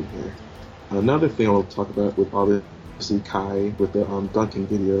with you being here. Another thing I'll talk about with obviously Kai, with the dunking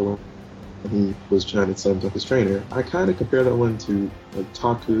video, when he was trying to slam dunk his trainer, I kind of compare that one to, like,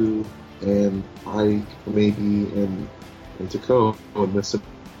 Taku and Ike, maybe, and Tako, and the similar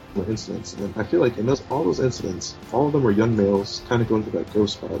incidents. And I feel like in all those incidents, all of them were young males kind of going through that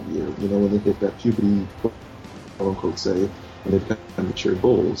growth spot year, when they hit that puberty, quote-unquote, say, and they become mature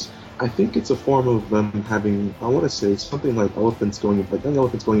bulls. I think it's a form of them having, I want to say, something like young elephants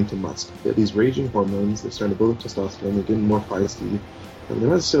going into musk. They have these raging hormones, they're starting to build up testosterone, they're getting more feisty, and they're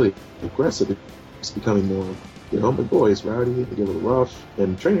not necessarily aggressive, it's becoming more, but boys, rowdy, they get a little rough,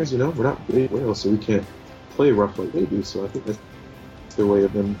 and trainers, we're not big whales, so we can't play rough like they do, so I think that's their way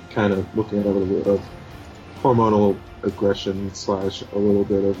of them kind of looking at a little bit of hormonal aggression / a little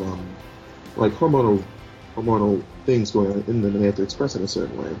bit of, like hormonal things going on in them, and they have to express it in a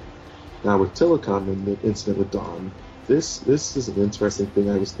certain way. Now with Telecom and the incident with Dawn, this is an interesting thing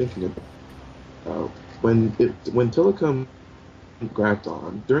I was thinking about. When Telecom grabbed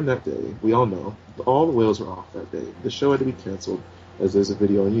Dawn, during that day, we all know, all the whales were off that day. The show had to be canceled, as there's a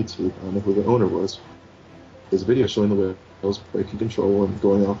video on YouTube, I don't know who the owner was. There's a video showing the whales breaking control and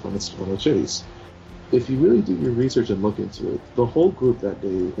going off on a chase. If you really do your research and look into it, the whole group that day,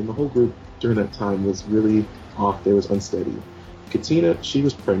 and the whole group during that time was really off, they was unsteady. Katina, she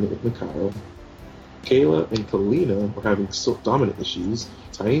was pregnant with Mikhail. Kayla and Kalina were having dominant issues.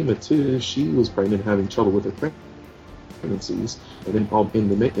 Taima, too, she was pregnant, having trouble with her pregnancies. And then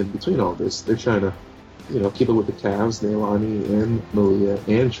in between all this, they're trying to, keep it with the calves, Nailani and Malia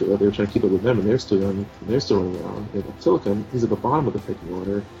and Trilla. They're trying to keep it with them, and they're still young, and they're still running around. And Telecom, he's at the bottom of the pecking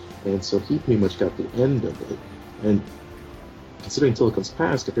order, and so he pretty much got the end of it. And considering Telecom's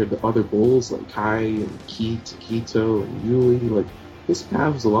past compared to other bulls like Kai and Kito and Yuli, like, his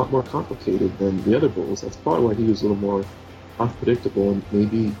path was a lot more complicated than the other bulls. That's probably why he was a little more unpredictable and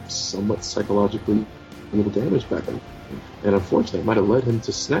maybe somewhat psychologically a little damaged back then. And unfortunately, it might have led him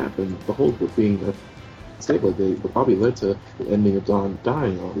to snap, and the whole group being stable, they probably led to the ending of Dawn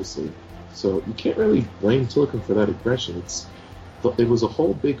dying, obviously. So you can't really blame Telecom for that aggression. It was a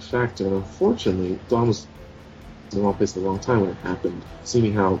whole big factor, and unfortunately, Dawn was in the wrong place at the wrong time when it happened.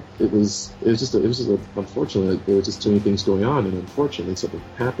 Seeming how it was just unfortunately, there were just too many things going on, and unfortunately, something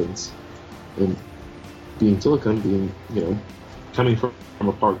happens. And being Telecom, coming from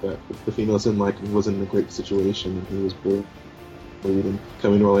a park that the females didn't like, and wasn't in a great situation, and he was bullied, and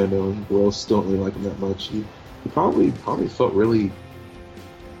coming to Orlando, and the girls still don't really like him that much. He probably felt really.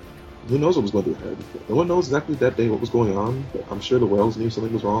 Who knows what was going through his head? No one knows exactly that day what was going on, but I'm sure the whales knew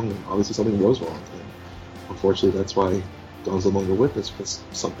something was wrong, and obviously something was wrong. And unfortunately, that's why Dawn's no longer with us, because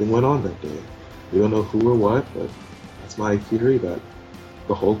something went on that day. We don't know who or what, but that's my theory that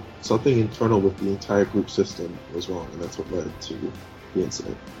something internal with the entire group system was wrong, and that's what led to the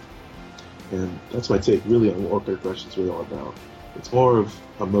incident. And that's my take really on what Orca aggression is really all about. It's more of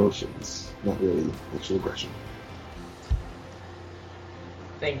emotions, not really actual aggression.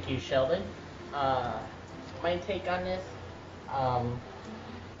 Thank you, Sheldon. My take on this,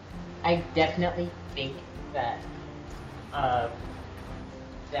 I definitely think that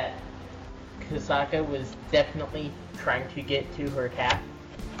Kasaka was definitely trying to get to her calf,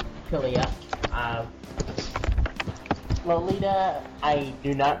 Kalia. Lolita, I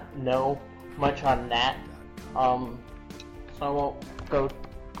do not know much on that, so I won't go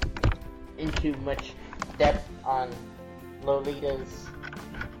into much depth on Lolita's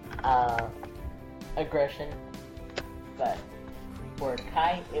aggression, but for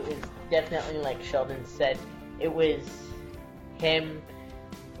Kai, it was definitely, like Sheldon said, it was him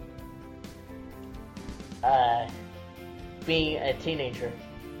being a teenager.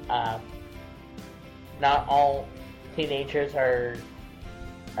 Not all teenagers are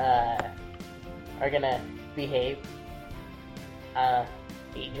gonna behave.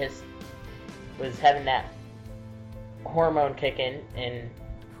 He just was having that hormone kick in, and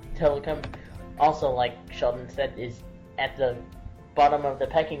Telecom, also, like Sheldon said, is at the bottom of the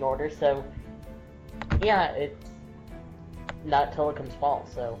pecking order, so yeah, not Telecom's fault.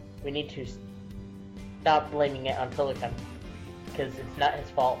 So we need to stop blaming it on Telecom because it's not his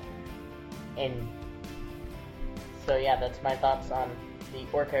fault. And so yeah, that's my thoughts on the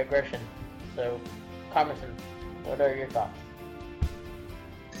orca aggression. So, Carmison, what are your thoughts?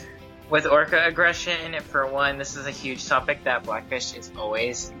 With orca aggression, for one, this is a huge topic that Blackfish is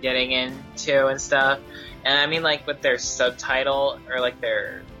always getting into and stuff. And I mean, like, with their subtitle, or like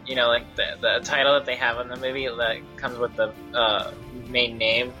their, you know, like the title that they have in the movie that comes with the main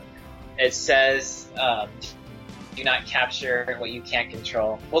name, it says, do not capture what you can't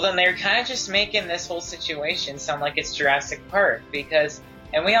control. Well, then they're kind of just making this whole situation sound like it's Jurassic Park, because,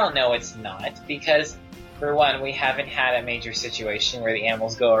 and we all know it's not, because for one, we haven't had a major situation where the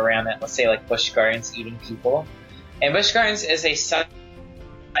animals go around at, let's say, like Busch Gardens eating people. And Busch Gardens is a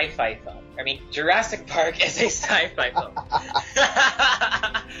sci-fi film. I mean, Jurassic Park is a sci-fi film.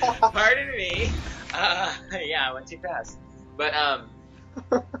 Pardon me. Yeah, I went too fast. But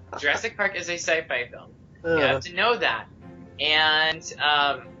Jurassic Park is a sci-fi film. You have to know that. And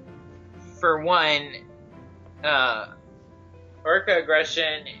for one, orca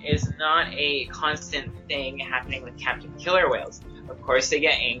aggression is not a constant thing happening with captive killer whales. Of course, they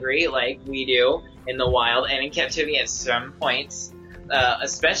get angry like we do in the wild and in captivity at some points.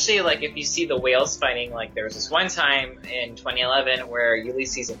 Especially like if you see the whales fighting, like there was this one time in 2011 where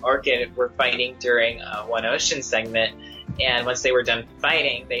Ulysses and Orchid were fighting during One Ocean segment, and once they were done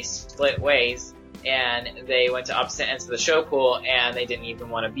fighting, they split ways and they went to opposite ends of the show pool, and they didn't even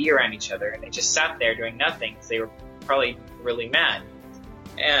want to be around each other, and they just sat there doing nothing because they were probably really mad.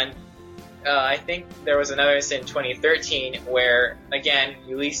 And I think there was another incident in 2013 where, again,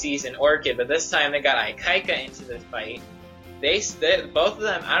 Ulysses and Orchid, but this time they got Ikaika into the fight. They both of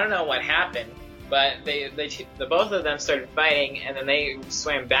them, I don't know what happened, but the both of them started fighting, and then they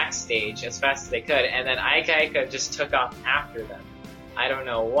swam backstage as fast as they could, and then Ikaika just took off after them. I don't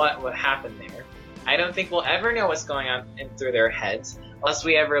know what happened there. I don't think we'll ever know what's going on through their heads unless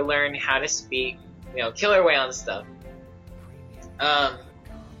we ever learn how to speak, you know, killer whale and stuff.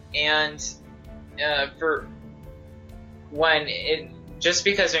 For one, just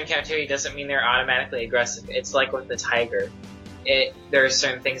because they're in captivity doesn't mean they're automatically aggressive. It's like with the tiger. There are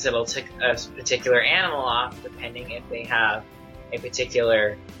certain things that'll tick a particular animal off depending if they have a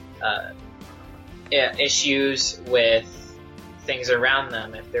particular issues with things around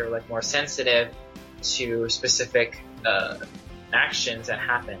them, if they're like more sensitive to specific actions that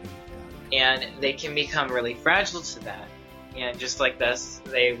happen. And they can become really fragile to that. And just like this,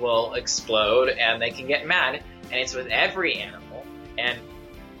 they will explode and they can get mad. And it's with every animal.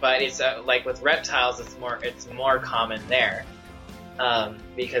 But it's like with reptiles, it's more common there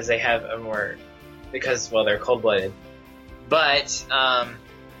because they have they're cold-blooded. But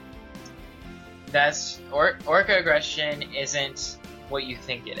orca aggression isn't what you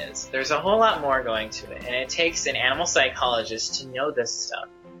think it is. There's a whole lot more going to it, and it takes an animal psychologist to know this stuff.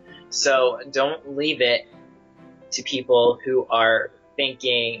 So don't leave it to people who are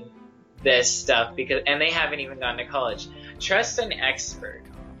thinking this stuff and they haven't even gone to college. Trust an expert.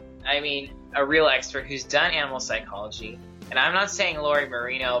 I mean, a real expert who's done animal psychology. And I'm not saying Lori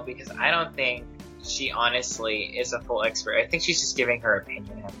Marino because I don't think she honestly is a full expert. I think she's just giving her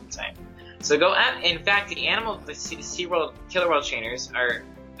opinion half the time. So in fact, the SeaWorld killer whale trainers are,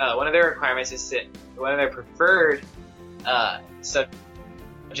 one of their requirements is one of their preferred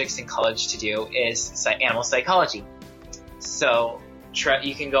subjects in college to do is animal psychology. So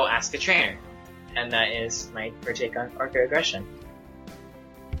you can go ask a trainer. And that is my take on orca aggression.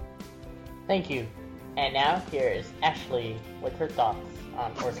 Thank you. And now here is Ashley with her thoughts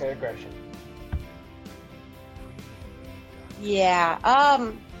on orca aggression. Yeah, a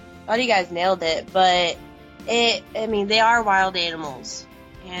lot of you guys nailed it, but they are wild animals.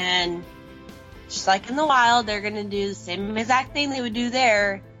 And just like in the wild, they're going to do the same exact thing they would do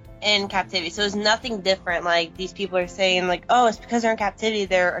there in captivity. So it's nothing different. Like these people are saying, like, oh, it's because they're in captivity,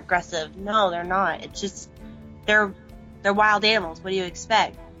 they're aggressive. No, they're not. It's just, they're wild animals. What do you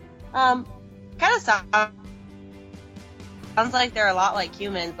expect? Kind of sounds like they're a lot like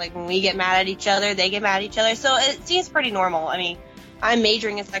humans. Like when we get mad at each other, they get mad at each other. So it seems pretty normal. I mean, I'm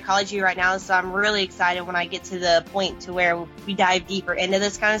majoring in psychology right now, so I'm really excited when I get to the point to where we dive deeper into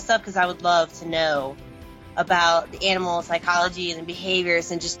this kind of stuff, because I would love to know about the animal psychology and the behaviors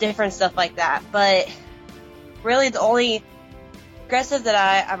and just different stuff like that. But really the only aggressive that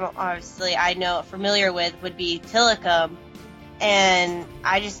I know familiar with would be Tilikum, and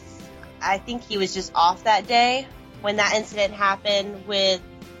I think he was just off that day when that incident happened with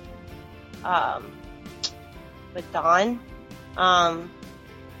Don. I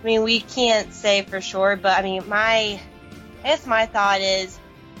mean, we can't say for sure, but I mean, my I guess my thought is,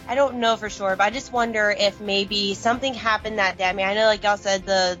 I don't know for sure, but I just wonder if maybe something happened that day. I mean, I know, like y'all said,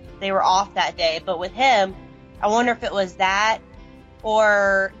 they were off that day, but with him, I wonder if it was that,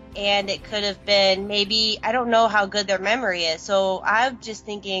 and it could have been maybe, I don't know how good their memory is. So I'm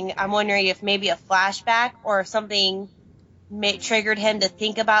wondering if maybe a flashback or if something triggered him to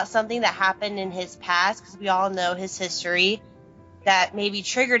think about something that happened in his past, because we all know his history, that maybe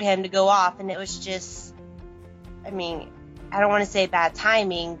triggered him to go off, and it was just, I mean, I don't want to say bad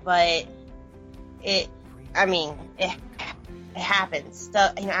timing, but it happens.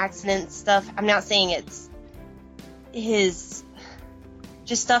 Stuff, accidents, stuff. I'm not saying it's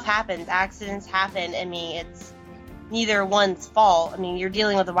just stuff happens. Accidents happen. I mean, it's neither one's fault. I mean, you're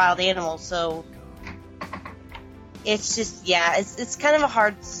dealing with a wild animal, so it's just, it's kind of a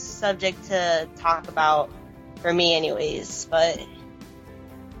hard subject to talk about for me anyways, but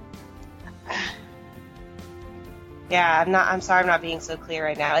yeah, I'm sorry I'm not being so clear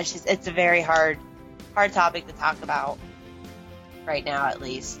right now. It's a very hard topic to talk about right now, at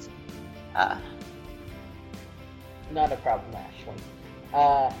least. Not a problem, Ashley.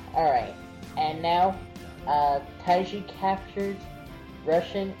 Alright. And now, Taiji captures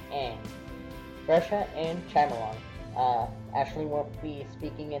Russia and Chimelong. Ashley won't be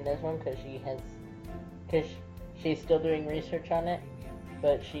speaking in this one because she's still doing research on it,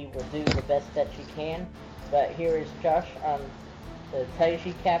 but she will do the best that she can. But here is Josh on the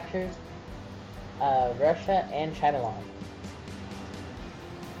Taiji captures Russia and Chimelong.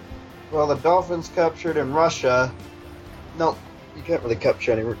 Well, the dolphins captured in Russia. No, you can't really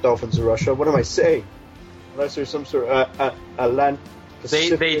capture any dolphins in Russia. What am I saying? Unless there's some sort of a land.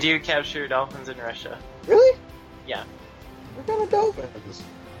 They do capture dolphins in Russia. Really? Yeah. What kind of dolphins?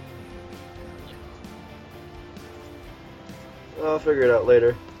 I'll figure it out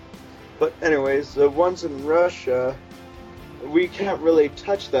later. But anyways, the ones in Russia, we can't really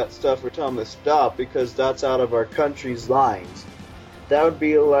touch that stuff or tell them to stop because that's out of our country's lines. That would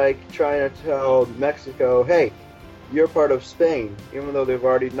be like trying to tell Mexico, hey, you're part of Spain, even though they've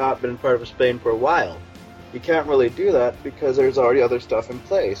already not been part of Spain for a while. You can't really do that because there's already other stuff in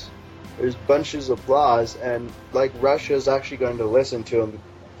place. There's bunches of laws, and like Russia's actually going to listen to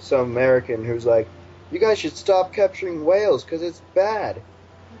some American who's like, you guys should stop capturing whales because it's bad.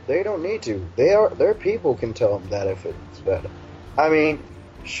 They don't need to. Their people can tell them that if it's bad. I mean,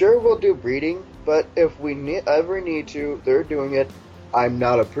 sure, we'll do breeding, but if we ever need to, they're doing it. I'm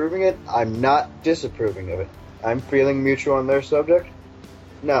not approving it. I'm not disapproving of it. I'm feeling mutual on their subject.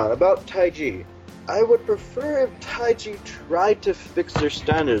 Now, about Taiji. I would prefer if Taiji tried to fix their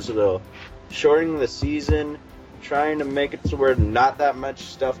standards, though. Shortening the season, trying to make it to where not that much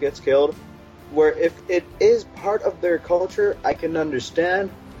stuff gets killed. Where if it is part of their culture, I can understand.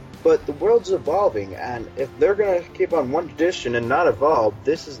 But the world's evolving, and if they're going to keep on one tradition and not evolve,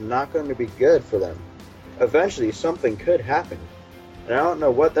 this is not going to be good for them. Eventually, something could happen. And I don't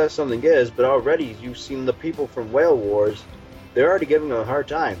know what that something is, but already you've seen the people from Whale Wars. They're already giving them a hard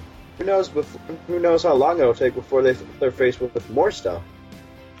time. Who knows how long it'll take before they're faced with more stuff.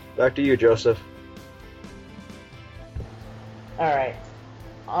 Back to you, Joseph. Alright,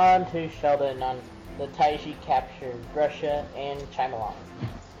 on to Sheldon on the Taiji capture Russia and Chimelong.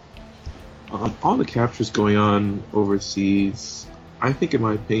 All the captures going on overseas, I think, in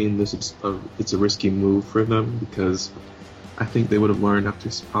my opinion, it's a risky move for them because I think they would have learned after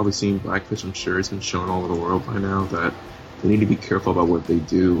probably seeing Blackfish. I'm sure it's been shown all over the world by now that they need to be careful about what they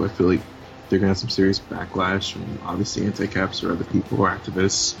do. I feel like they're going to have some serious backlash from obviously anti-caps or other people or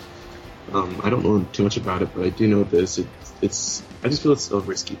activists. I don't know too much about it, but I do know this. I just feel it's a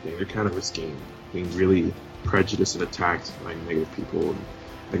risky thing. They're kind of risking being really prejudiced and attacked by negative people. And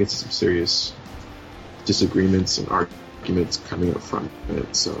I get some serious disagreements and arguments coming up from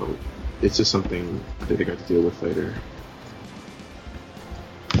it. So it's just something I think they're going to deal with later.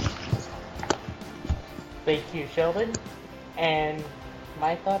 Thank you, Sheldon. And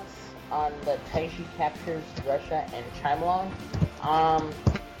my thoughts on the Taiji captures Russia and Chimelong.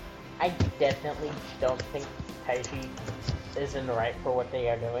 I definitely don't think Taiji is in the right for what they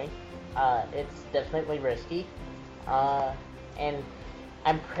are doing. It's definitely risky. And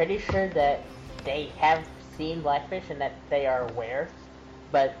I'm pretty sure that they have seen Blackfish and that they are aware,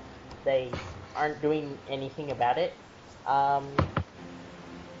 but they aren't doing anything about it. My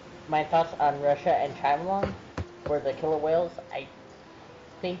thoughts on Russia and Chimelong for the killer whales, I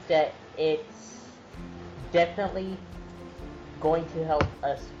think that it's definitely going to help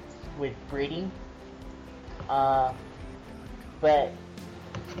us with breeding, but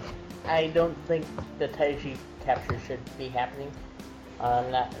I don't think the Taiji capture should be happening. I'm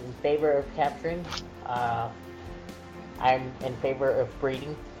not in favor of capturing. I'm in favor of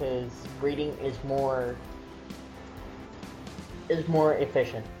breeding because breeding is more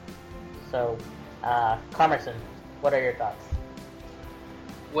efficient. So, Carmerson, what are your thoughts?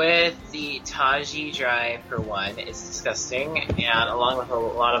 With the Taji drive, for one, it's disgusting, and along with a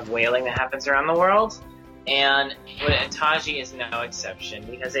lot of whaling that happens around the world. And Taji is no exception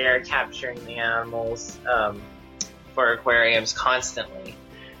because they are capturing the animals for aquariums constantly.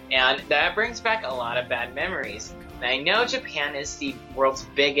 And that brings back a lot of bad memories. And I know Japan is the world's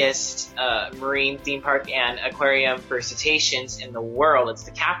biggest marine theme park and aquarium for cetaceans in the world. It's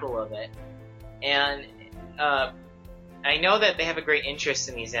the capital of it. And I know that they have a great interest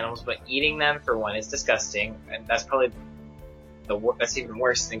in these animals, but eating them, for one, is disgusting. And that's probably that's even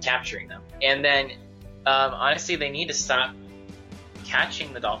worse than capturing them. And then, honestly, they need to stop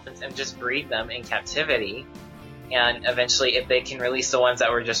catching the dolphins and just breed them in captivity. And eventually, if they can release the ones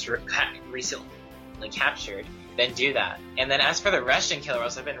that were just recently captured, then do that. And then as for the Russian killer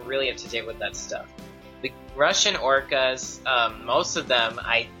whales, I've been really up to date with that stuff. The Russian orcas, most of them,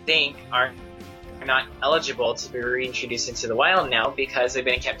 I think, are not eligible to be reintroduced into the wild now because they've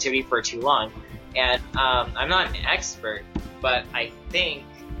been in captivity for too long. And I'm not an expert, but I think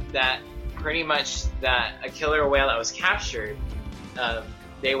that pretty much that a killer whale that was captured,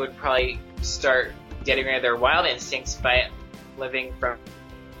 they would probably start getting rid of their wild instincts by living from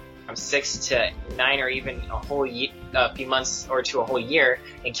 6 to 9 or even a few months or to a whole year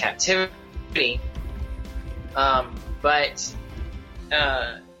in captivity. But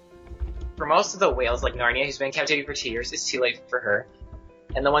for most of the whales, like Narnia, who's been in captivity for 2 years, it's too late for her.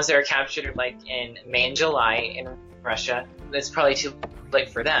 And the ones that are captured like in May and July in Russia, it's probably too late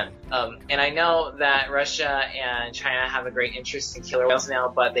for them. And I know that Russia and China have a great interest in killer whales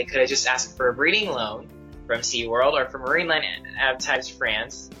now, but they could have just asked for a breeding loan from SeaWorld or from Marineland Advertised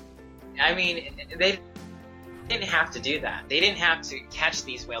France. I mean, they didn't have to do that. They didn't have to catch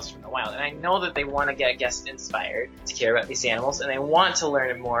these whales from the wild. And I know that they want to get guests inspired to care about these animals, and they want to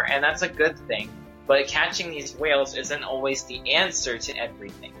learn more, and that's a good thing. But catching these whales isn't always the answer to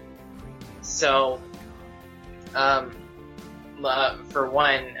everything. So, for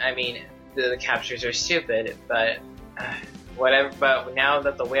one, I mean, the captures are stupid, but whatever. But now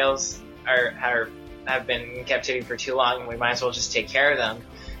that the whales have been in captivity for too long, we might as well just take care of them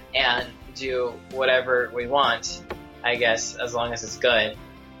and do whatever we want, I guess, as long as it's good.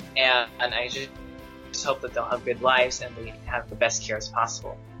 And I just hope that they'll have good lives and they have the best care as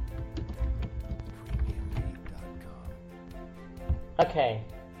possible. Okay.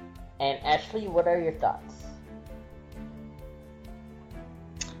 And Ashley, what are your thoughts?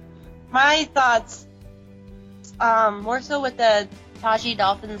 My thoughts, more so with the Taji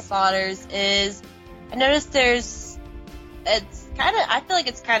dolphin slaughters, is I noticed I feel like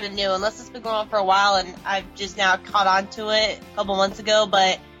it's kind of new, unless it's been going on for a while and I've just now caught on to it a couple months ago,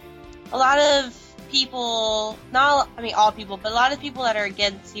 but a lot of people, all people, but a lot of people that are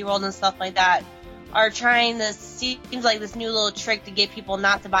against SeaWorld and stuff like that are trying this, seems like this new little trick to get people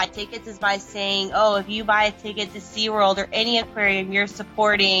not to buy tickets is by saying, oh, if you buy a ticket to SeaWorld or any aquarium, you're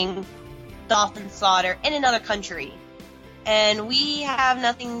supporting dolphin slaughter in another country. And we have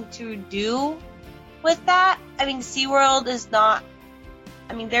nothing to do with that. I mean, SeaWorld is not,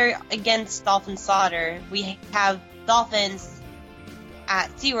 they're against dolphin slaughter. We have dolphins at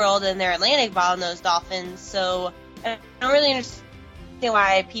SeaWorld and they're Atlantic bottlenose dolphins, so I don't really understand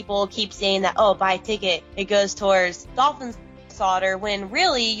why people keep saying that, oh, buy a ticket, it goes towards dolphin slaughter, when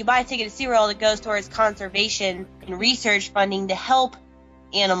really, you buy a ticket to SeaWorld, it goes towards conservation and research funding to help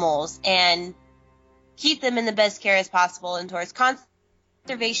animals and keep them in the best care as possible, and towards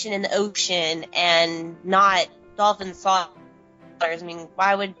conservation in the ocean and not dolphin slaughters. I mean,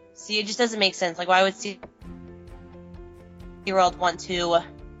 it just doesn't make sense. Like, why would SeaWorld want to, I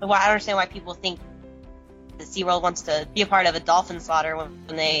don't understand why people think that SeaWorld wants to be a part of a dolphin slaughter when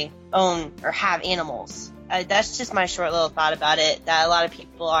they own or have animals. That's just my short little thought about it, that a lot of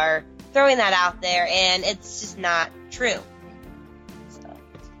people are throwing that out there, and it's just not true. So.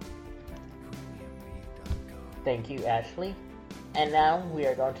 Thank you, Ashley. And now we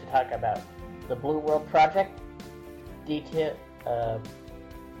are going to talk about the Blue World Project. Let's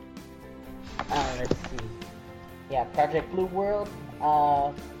see. Yeah, Project Blue World.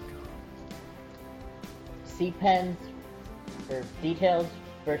 Sea pens, or details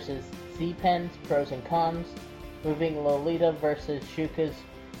versus sea pens, pros and cons. Moving Lolita versus Shuka's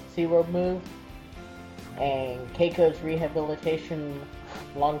SeaWorld move. And Keiko's rehabilitation,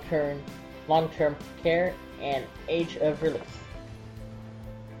 long-term care, and age of release.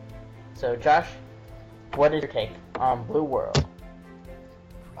 So, Josh, what is your take on Blue World?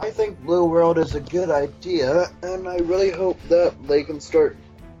 I think Blue World is a good idea, and I really hope that they can start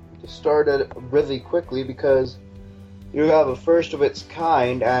it really quickly because you have a first of its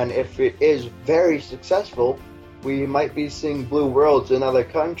kind, and if it is very successful, we might be seeing Blue Worlds in other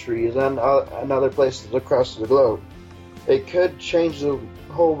countries and other places across the globe. It could change the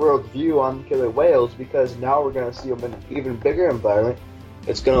whole world's view on killer whales because now we're going to see them in an even bigger environment.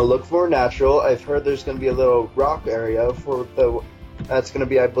 It's going to look more natural. I've heard there's going to be a little rock area that's going to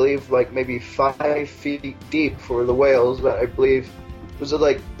be, I believe, like maybe 5 feet deep for the whales. But I believe, was it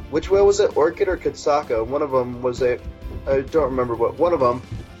like, which whale was it? Orchid or Kitsaka? One of them was I don't remember what. One of them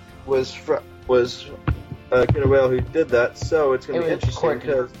was a killer whale who did that. So it's going to be interesting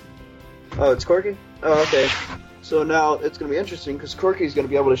because. Oh, it's Corky? Oh, okay. So now it's going to be interesting because Corky's going to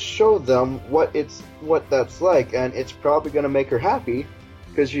be able to show them what that's like, and it's probably going to make her happy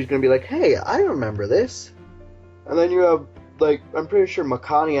because she's going to be like, hey, I remember this. And then you have, like, I'm pretty sure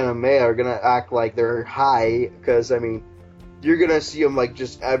Makani and Amaya are going to act like they're high because, I mean, you're going to see them, like,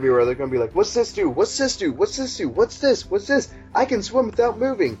 just everywhere. They're going to be like, what's this do? What's this do? What's this do? What's this? What's this? I can swim without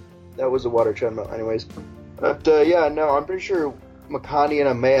moving. That was a water treadmill, anyways. But, yeah, no, I'm pretty sure Makani and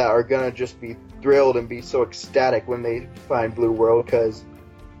Amaya are going to just be thrilled and be so ecstatic when they find Blue World because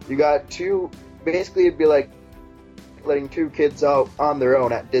you got basically it'd be like letting 2 kids out on their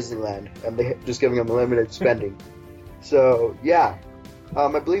own at Disneyland and they just giving them limited spending. So yeah,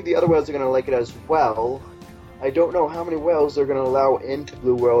 I believe the other whales are going to like it as well. I don't know how many whales they're going to allow into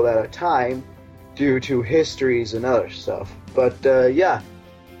Blue World at a time due to histories and other stuff, but yeah,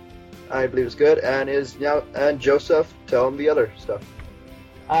 I believe it's good. And Joseph, tell him the other stuff.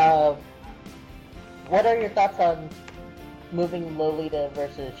 What are your thoughts on moving Lolita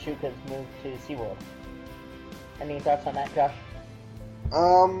versus Shuka's move to SeaWorld? Any thoughts on that, Josh?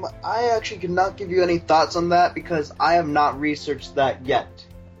 I actually cannot give you any thoughts on that because I have not researched that yet.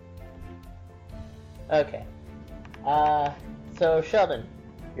 Okay. So Sheldon,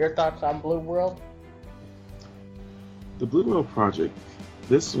 your thoughts on Blue World? The Blue Whale Project,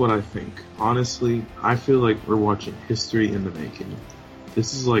 this is what I think. Honestly, I feel like we're watching history in the making.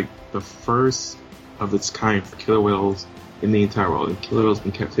 This is like the first of its kind for killer whales in the entire world, and killer whales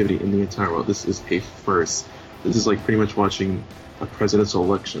in captivity in the entire world. This is a first. This is like pretty much watching a presidential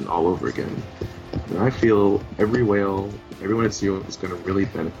election all over again. And I feel everyone at SeaWorld is going to really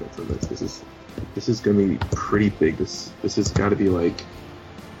benefit from this. This is going to be pretty big. This has got to be like,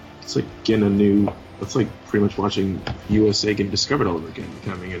 it's like getting it's like pretty much watching USA getting discovered all over again,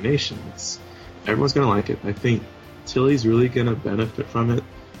 becoming a nation. Everyone's going to like it. I think Tilly's really going to benefit from it.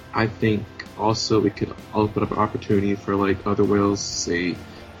 I think also it could open up an opportunity for like other whales, say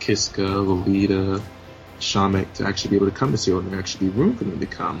Kiska, Lolita, Shamek, to actually be able to come to SeaWorld and there actually be room for them to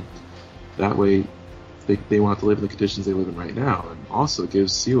come. That way they won't have to live in the conditions they live in right now. And also it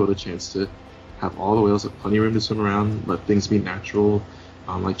gives SeaWorld a chance to have all the whales have plenty of room to swim around, let things be natural.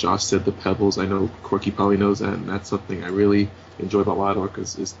 Like Josh said, the pebbles, I know Corky probably knows that, and that's something I really enjoy about wild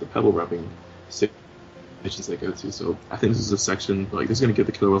orcas is the pebble rubbing stations they go to. So I think this is a section, like, this is going to give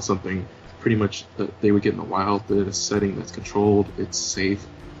the killer whale something pretty much that they would get in the wild, but in a setting that's controlled, it's safe,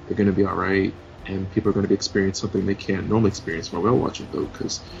 they're going to be alright, and people are going to be experiencing something they can't normally experience from whale watching, though,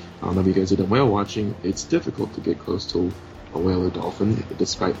 because I don't know if you guys have done whale watching, it's difficult to get close to a whale or dolphin.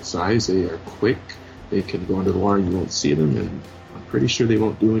 Despite the size, they are quick, they can go under the water and you won't see them, and I'm pretty sure they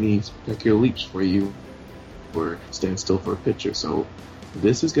won't do any spectacular leaps for you or stand still for a picture. So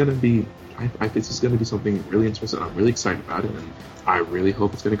this is going to be, I think this is going to be something really interesting. I'm really excited about it, and I really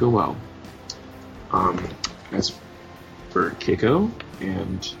hope it's going to go well. As for Keiko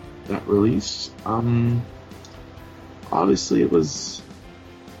and that release, obviously it was,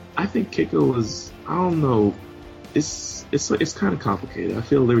 I think Keiko was, I don't know, it's kind of complicated. I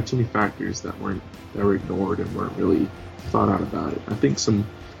feel there were too many factors that were ignored and weren't really thought out about it. I think some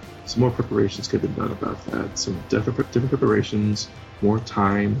more preparations could have been done about that. Some different preparations, more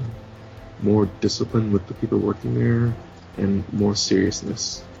time, more discipline with the people working there, and more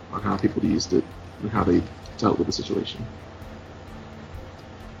seriousness on how people used it and how they dealt with the situation.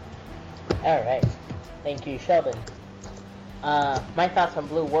 Alright. Thank you, Sheldon. My thoughts on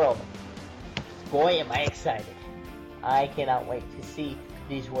Blue World. Boy, am I excited. I cannot wait to see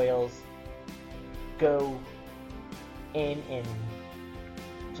these whales go in and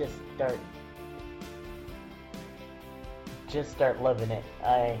just start loving it.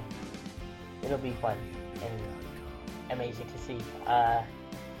 It'll be fun and amazing to see.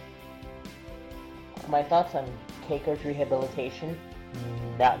 My thoughts on Keiko's rehabilitation,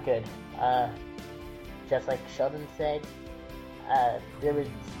 not good. Just like Sheldon said, there was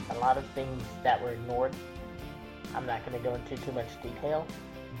a lot of things that were ignored. I'm not going to go into too much detail,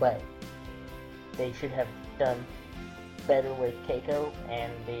 but they should have done better with Keiko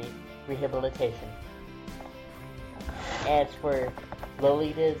and the rehabilitation. As for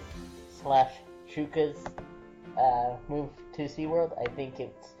Lolita's / Shuka's move to SeaWorld, I think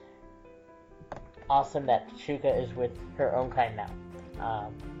it's awesome that Shuka is with her own kind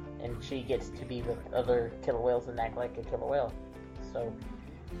now. And she gets to be with other killer whales and act like a killer whale. So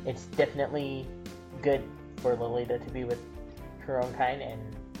it's definitely good for Lolita to be with her own kind,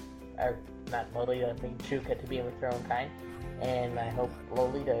 or not Lolita, I mean Shuka to be with her own kind. And I hope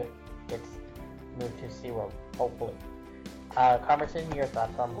Lolita gets moved to SeaWorld, hopefully. Carmerson, your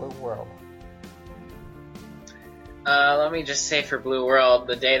thoughts on Blue World? Let me just say for Blue World,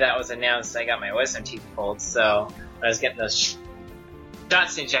 the day that was announced, I got my wisdom teeth pulled, so I was getting those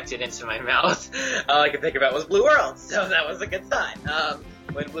shots injected into my mouth. All I could think about was Blue World, so that was a good sign.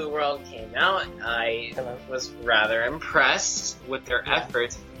 When Blue World came out, I was rather impressed with their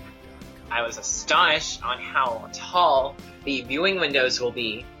efforts. I was astonished on how tall the viewing windows will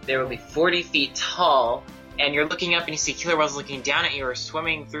be. They will be 40 feet tall, and you're looking up and you see killer whales looking down at you or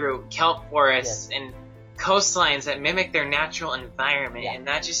swimming through kelp forests and coastlines that mimic their natural environment, and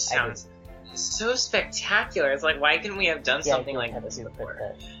that just sounds so spectacular. It's like, why couldn't we have done something like this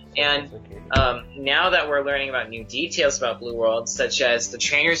before? And now that we're learning about new details about Blue World, such as the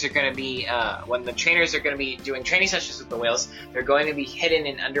trainers are going to be, when the trainers are going to be doing training sessions with the whales, they're going to be hidden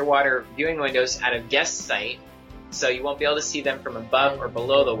in underwater viewing windows at a guest site, so you won't be able to see them from above or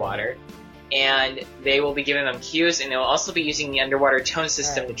below the water. And they will be giving them cues, and they'll also be using the underwater tone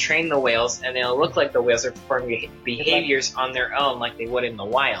system to train the whales, and they'll look like the whales are performing behaviors on their own like they would in the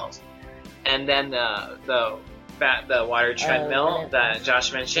wild. And then the water treadmill that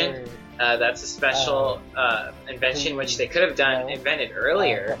Josh mentioned, that's a special invention which they could have invented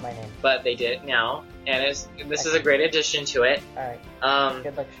earlier, but they did now, and this is a great addition to it.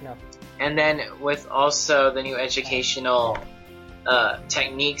 Good luck, Chanel. And then with also the new educational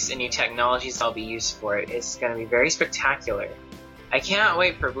techniques and new technologies that'll be used for it, it's going to be very spectacular. I cannot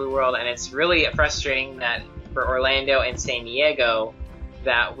wait for Blue World, and it's really frustrating that for Orlando and San Diego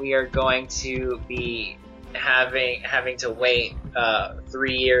that we are going to be having to wait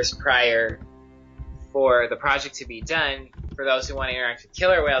 3 years prior for the project to be done. For those who want to interact with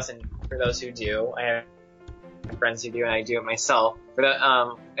killer whales, and for those who do, I have friends who do, and I do it myself. For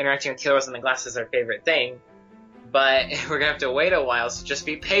the interacting with killer whales in the glass is our favorite thing, but we're gonna have to wait a while. So just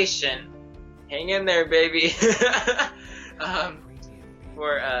be patient, hang in there, baby,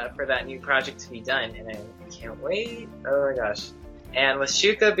 for that new project to be done, and I can't wait. Oh my gosh. And with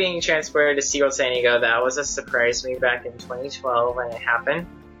Shuka being transported to SeaWorld San Diego, that was a surprise to me back in 2012 when it happened.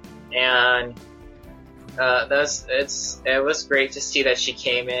 And it was great to see that she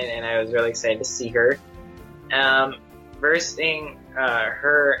came in, and I was really excited to see her. Versing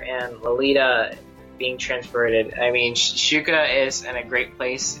her and Lolita being transported, I mean, Shuka is in a great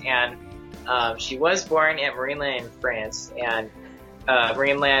place, and she was born at Marineland in France, and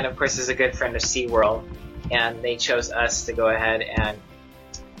Marineland, of course, is a good friend of SeaWorld. And they chose us to go ahead and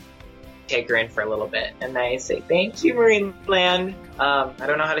take her in for a little bit. And I say, thank you, Marineland. I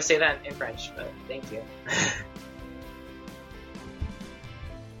don't know how to say that in French, but thank you.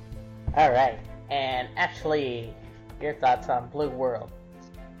 Alright, and Ashley, your thoughts on Blue World?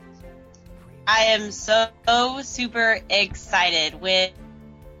 I am so super excited. When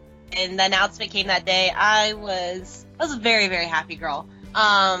the announcement came that day, I was a very, very happy girl.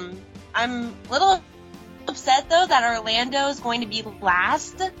 I'm a little upset though that Orlando is going to be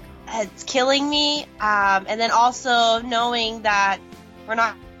last. It's killing me. And then also knowing that we're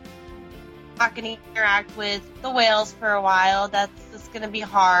not going to interact with the whales for a while. That's going to be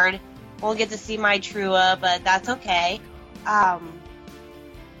hard. Won't get to see my Trua, but that's okay.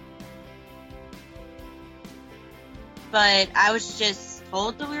 But I was just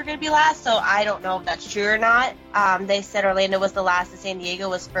told that we were going to be last, so I don't know if that's true or not. They said Orlando was the last and San Diego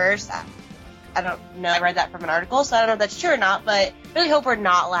was first. I don't know. I read that from an article, so I don't know if that's true or not, but really hope we're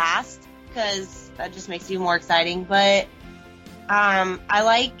not last, because that just makes it even more exciting. But I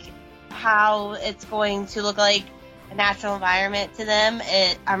like how it's going to look like a natural environment to them.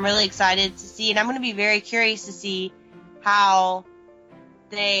 I'm really excited to see, and I'm going to be very curious to see how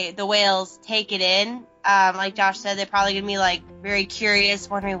the whales take it in. Like Josh said, they're probably going to be like very curious,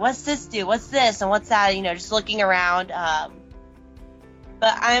 wondering what's this do, what's this, and what's that, just looking around.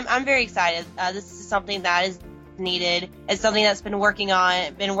 But I'm very excited. This is something that is needed. It's something that's been worked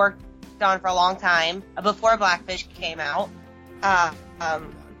on for a long time, before Blackfish came out.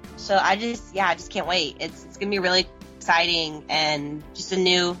 So I just can't wait. It's gonna be really exciting and just a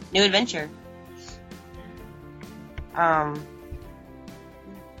new adventure.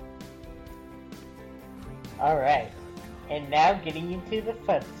 Alright, and now getting into the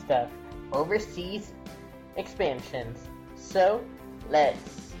fun stuff, overseas expansions. So,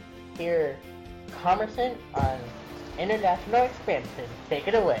 let's hear Commerson on international expansion. Take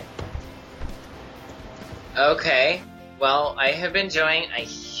it away. Okay, well, I have been doing a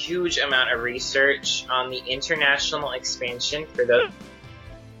huge amount of research on the international expansion. For those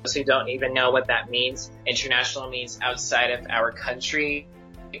who don't even know what that means, international means outside of our country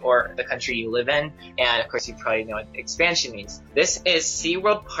or the country you live in, and of course you probably know what expansion means. This is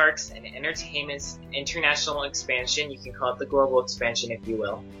SeaWorld Parks and Entertainment's international expansion. You can call it the global expansion if you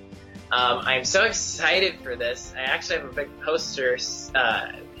will. I'm so excited for this. I actually have a big poster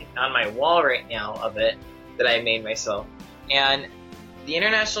on my wall right now of it that I made myself. And the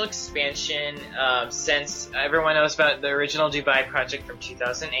international expansion, since everyone knows about the original Dubai project from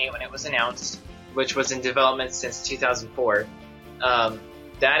 2008 when it was announced, which was in development since 2004,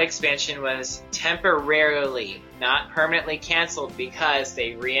 that expansion was temporarily, not permanently canceled because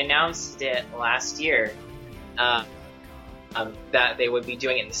they re-announced it last year that they would be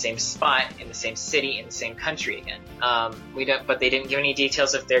doing it in the same spot, in the same city, in the same country again. But they didn't give any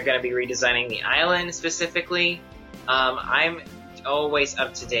details if they're going to be redesigning the island specifically. I'm always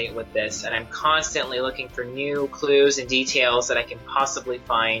up to date with this, and I'm constantly looking for new clues and details that I can possibly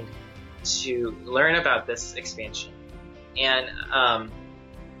find to learn about this expansion. And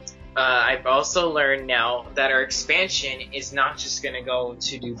I've also learned now that our expansion is not just going to go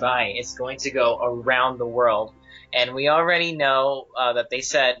to Dubai, it's going to go around the world. And we already know that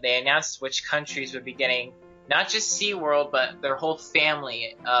they announced which countries would be getting not just SeaWorld, but their whole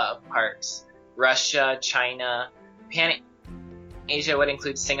family of parks. Russia, China, Asia would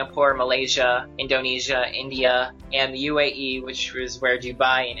include Singapore, Malaysia, Indonesia, India, and the UAE, which is where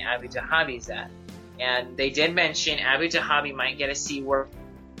Dubai and Abu Dhabi is at. And they did mention Abu Dhabi might get a SeaWorld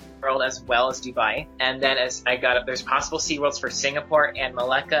as well as Dubai. And then there's possible SeaWorlds for Singapore and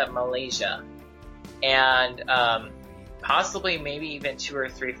Malacca, Malaysia. And possibly maybe even 2 or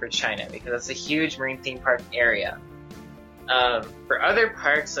 3 for China, because it's a huge marine theme park area. For other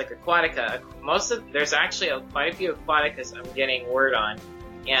parks like Aquatica, there's actually quite a few Aquaticas I'm getting word on,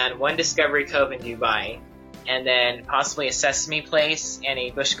 and one Discovery Cove in Dubai, and then possibly a Sesame Place and a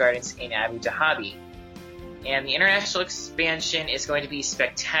Busch Gardens in Abu Dhabi. And the international expansion is going to be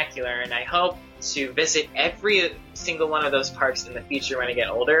spectacular, and I hope to visit every single one of those parks in the future when I get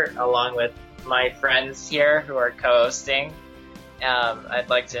older, along with my friends here who are co-hosting. I'd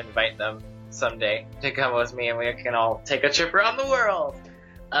like to invite them someday to come with me and we can all take a trip around the world.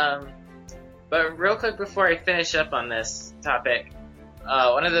 But real quick before I finish up on this topic,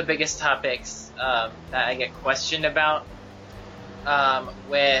 one of the biggest topics that I get questioned about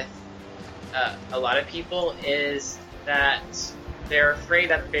with a lot of people is that they're afraid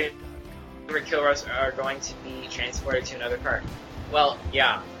that favorite Kilros are going to be transported to another park. Well,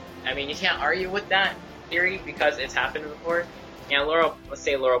 yeah. I mean, you can't argue with that theory because it's happened before. Yeah, let's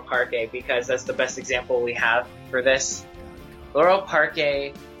say Laurel Parque, because that's the best example we have for this. Laurel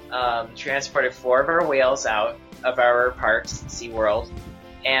Parque transported 4 of our whales out of our parks, SeaWorld.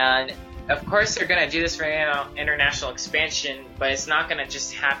 And of course they're going to do this for international expansion, but it's not going to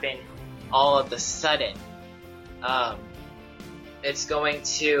just happen all of a sudden. It's going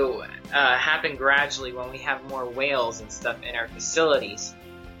to happen gradually when we have more whales and stuff in our facilities.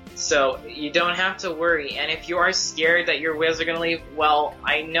 So you don't have to worry. And if you are scared that your whales are going to leave, well,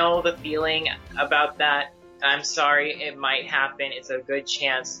 I know the feeling about that. I'm sorry, it might happen. It's a good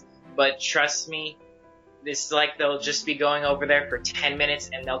chance. But trust me, it's like they'll just be going over there for 10 minutes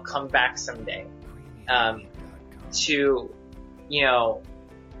and they'll come back someday to,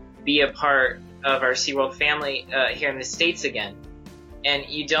 be a part of our SeaWorld family here in the States again. And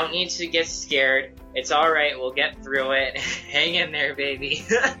you don't need to get scared. It's alright, we'll get through it. Hang in there, baby.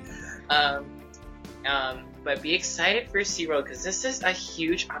 But be excited for SeaWorld, because this is a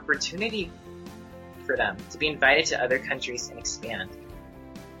huge opportunity for them to be invited to other countries and expand.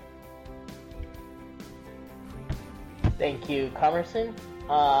 Thank you, Commerson.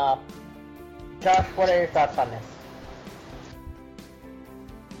 Josh, what are your thoughts on this?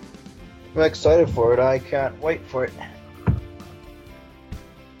 I'm excited for it. I can't wait for it.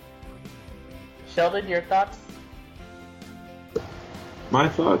 Sheldon, your thoughts? My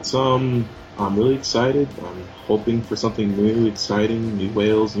thoughts, I'm really excited. I'm hoping for something new, exciting, new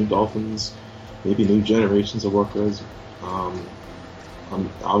whales, new dolphins, maybe new generations of orcas. I'm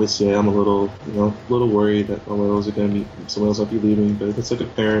a little worried that my whales are going to be, some whales might be leaving, but if it's like a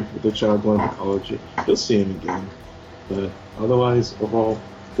parent with their child going to college, you'll see them again. But otherwise, overall,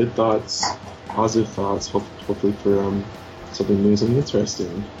 good thoughts, positive thoughts, hopefully for something new, something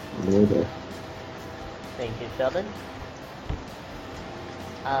interesting on the way there. Thank you, Sheldon.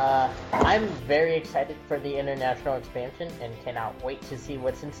 I'm very excited for the international expansion and cannot wait to see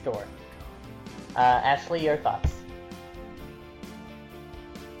what's in store. Ashley, your thoughts?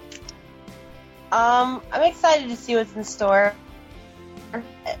 I'm excited to see what's in store.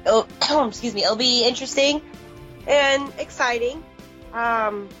 Excuse me. It'll be interesting and exciting.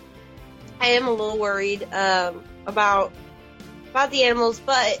 I am a little worried about the animals,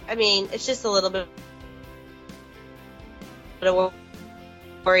 but I mean, it's just a little bit of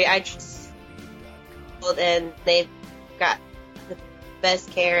worry. I just and they've got the best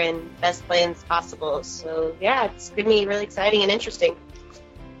care and best plans possible. So yeah, it's gonna be really exciting and interesting.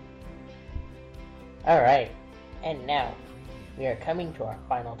 Alright, and now we are coming to our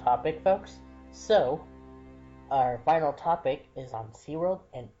final topic, folks. So, our final topic is on SeaWorld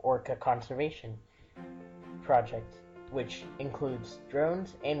and Orca Conservation Project, which includes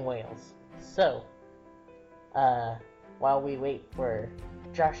drones and whales. So, while we wait for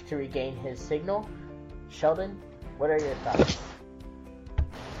Josh to regain his signal, Sheldon, what are your thoughts?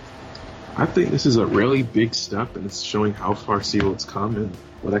 I think this is a really big step, and it's showing how far SeaWorld's come and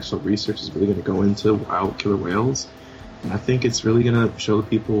what actual research is really going to go into wild killer whales. And I think it's really going to show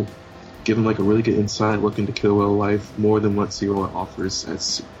people, give them like a really good inside look into killer whale life, more than what SeaWorld offers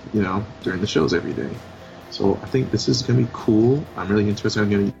as, during the shows every day. So I think this is going to be cool. I'm really interested in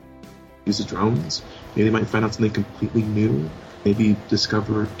going to use the drones. Maybe they might find out something completely new. Maybe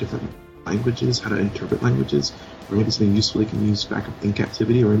discover different languages, how to interpret languages, or maybe something useful they can use back up in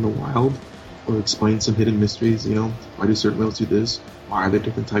captivity or in the wild, or explain some hidden mysteries. Why do certain whales do this? Why are there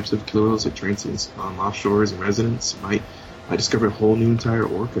different types of killer whales like transients on offshores and residents? Might discover a whole new entire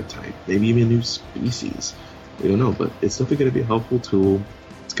orca type, maybe even a new species. We don't know, but it's definitely going to be a helpful tool.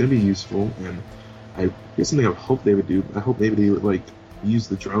 It's going to be useful, and here's something I hope they would do. I hope maybe they would use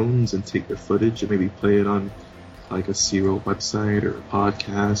the drones and take their footage and maybe play it on like a SeaWorld website or a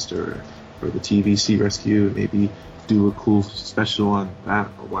podcast or the TV Sea Rescue, and maybe do a cool special on that,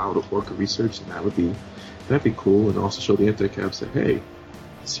 a wild orca research, and that'd be cool, and also show the anti-cabs that, hey,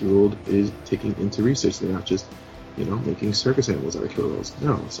 SeaWorld is taking into research. They're not just, making circus animals out of killer whales.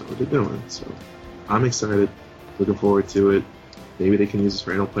 No, that's not what they're doing. So I'm excited, looking forward to it. Maybe they can use this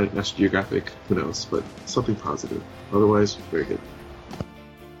for Animal Planet, National Geographic, who knows, but something positive. Otherwise, very good.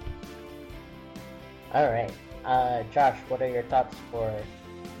 Alright, Josh, what are your thoughts for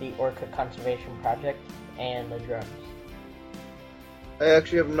the Orca Conservation Project and the drones? I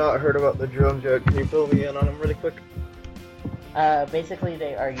actually have not heard about the drones yet. Can you fill me in on them really quick? Basically,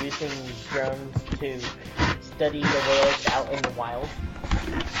 they are using drones to study the whales out in the wild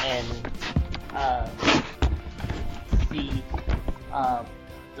and see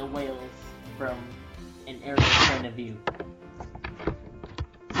the whales from an aerial point of view.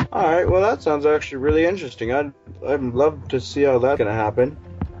 Alright, well that sounds actually really interesting. I'd love to see how that's gonna happen.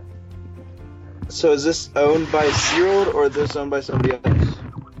 So is this owned by SeaWorld or is this owned by somebody else?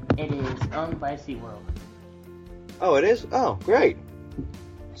 It is owned by SeaWorld. Oh, it is? Oh, great.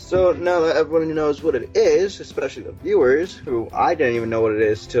 So now that everyone knows what it is, especially the viewers, who I didn't even know what it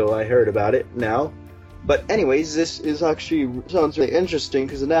is till I heard about it now. But anyways, this is actually sounds really interesting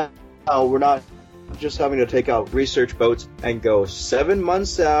because now we're not just having to take out research boats and go 7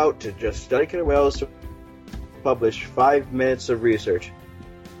 months out to just study killer whales to publish 5 minutes of research.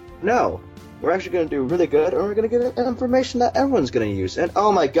 No, we're actually going to do really good, and we're going to get information that everyone's going to use. And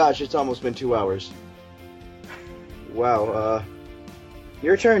oh my gosh, it's almost been 2 hours. Wow,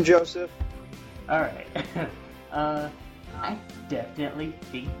 your turn, Joseph. Alright. I definitely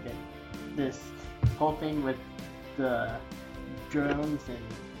think that this whole thing with the drones and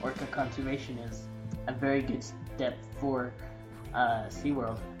orca conservation is a very good step for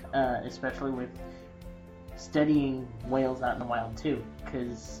SeaWorld, especially with studying whales out in the wild too,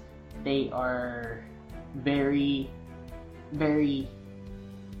 because they are very, very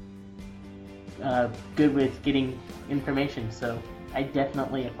good with getting information, so I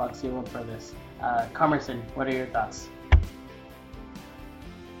definitely applaud SeaWorld for this. Comerson, what are your thoughts?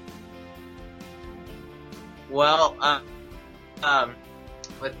 Well,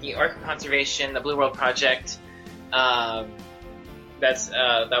 with the orca conservation, the Blue World Project, that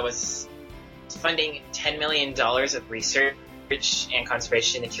was funding $10 million of research and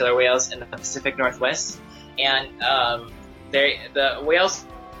conservation in killer whales in the Pacific Northwest, and the whales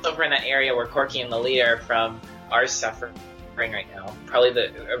over in that area where Corky and Lolita are from are suffering right now,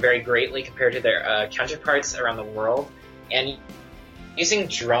 probably very greatly compared to their counterparts around the world, and using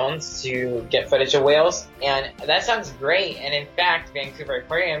drones to get footage of whales, and that sounds great. And in fact, Vancouver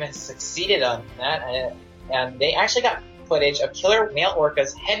Aquarium has succeeded on that, and they actually got footage of killer male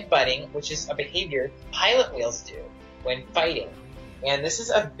orcas headbutting, which is a behavior pilot whales do when fighting. And this is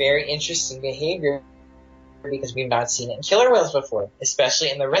a very interesting behavior because we've not seen it in killer whales before,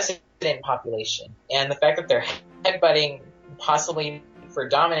 especially in the resident population. And the fact that they're headbutting possibly for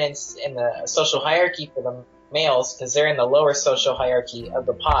dominance in the social hierarchy for the males, because they're in the lower social hierarchy of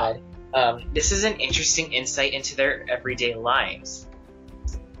the pod, this is an interesting insight into their everyday lives.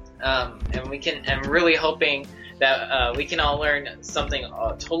 And I'm really hoping that we can all learn something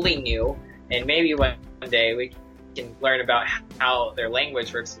totally new, and maybe one day we can learn about how their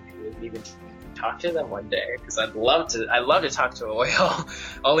language works, and maybe we'll even talk to them one day, because I'd love to talk to a whale,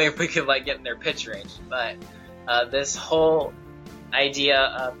 only if we could like get in their pitch range. But this whole idea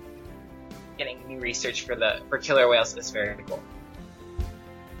of getting new research for killer whales is very cool.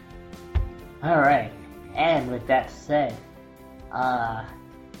 Alright, and with that said,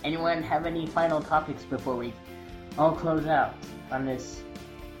 anyone have any final topics before we all close out on this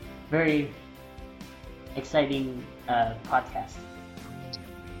very exciting podcast?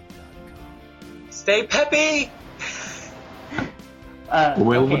 Stay peppy! The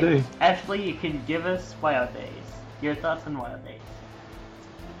whale of the day. Ashley, you can give us Wild Days. Your thoughts on Wild Days.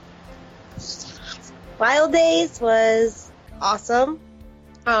 Wild Days was awesome.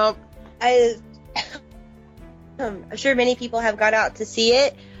 I'm sure many people have gone out to see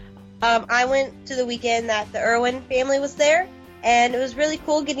it. I went to the weekend that the Irwin family was there, and it was really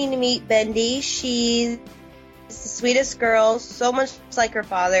cool getting to meet Bendy. She's the sweetest girl, so much like her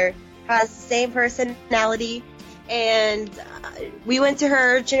father, has the same personality, and we went to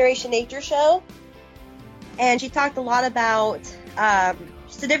her Generation Nature show, and she talked a lot about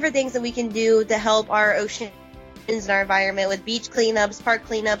just the different things that we can do to help our oceans and our environment with beach cleanups, park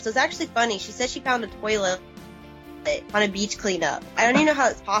cleanups. It was actually funny. She said she found a toilet on a beach cleanup. I don't even know how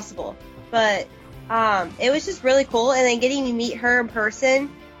it's possible, but it was just really cool. And then getting to meet her in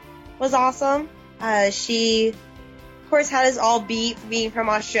person was awesome. She, of course, had us all beat for being from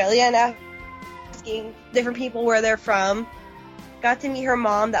Australia and asking different people where they're from. Got to meet her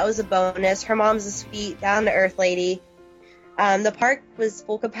mom. That was a bonus. Her mom's a sweet, down-to-earth lady. The park was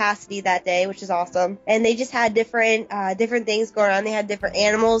full capacity that day, which is awesome. And they just had different things going on. They had different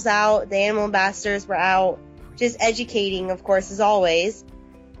animals out. The animal ambassadors were out, just educating, of course, as always.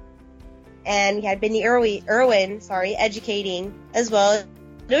 And we had Benny Irwin, educating as well.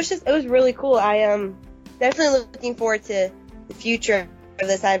 It was really cool. I am definitely looking forward to the future of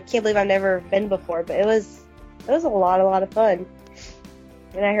this. I can't believe I've never been before, but it was a lot of fun.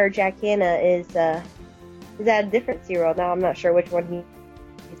 And I heard Jack Hanna is at a different SeaWorld now. I'm not sure which one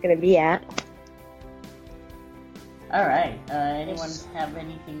he's going to be at. Alright, anyone have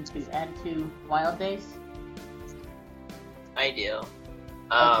anything to add to Wild Days? I do.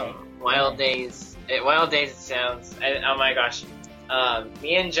 Okay. Wild Days sounds... oh my gosh.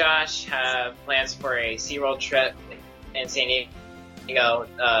 Me and Josh have plans for a SeaWorld trip in San Diego.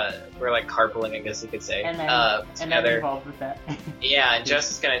 We're like carpooling, I guess you could say. And I'm together. involved with that. Yeah, and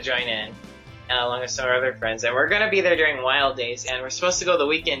Josh is going to join in. Along with some of our other friends, and we're going to be there during Wild Days, and we're supposed to go the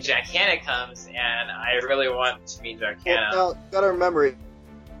weekend Jack Hanna comes, and I really want to meet Jack Hanna. Well, now, gotta remember,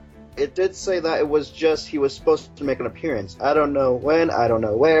 it did say that it was just he was supposed to make an appearance. I don't know when, I don't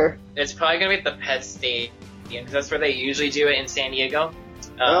know where. It's probably going to be at the Pet Stadium, because that's where they usually do it in San Diego.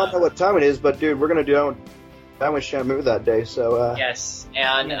 I don't know what time it is, but dude, we're going to do that with Shamu that day, so... Yes,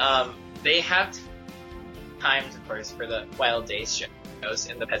 and they have times, of course, for the Wild Days shows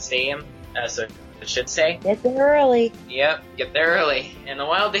in the Pet Stadium. So it should say. Get there early. Yep, get there early. And the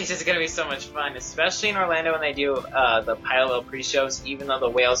Wild Days is going to be so much fun, especially in Orlando when they do the pilot whale pre-shows, even though the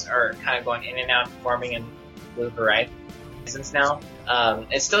whales are kind of going in and out, forming in Blue Horizons now.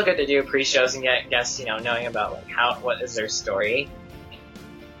 It's still good to do pre-shows and get guests, knowing about like what is their story.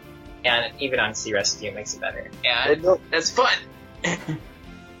 And even on Sea Rescue makes it better. And it's fun.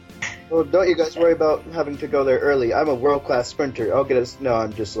 Well, don't you guys worry about having to go there early. I'm a world-class sprinter. I'll get us. No,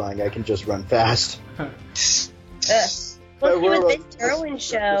 I'm just lying. I can just run fast. Let's do with the Irwin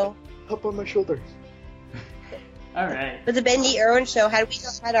show. Up on my shoulder. Alright. With the Bendy Irwin show, had we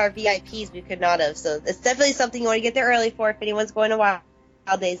not had our VIPs, we could not have. So it's definitely something you want to get there early for if anyone's going to Wild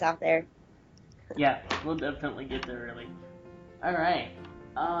Days out there. Yeah, we'll definitely get there early. Alright.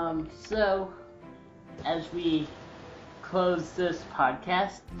 So, as we close this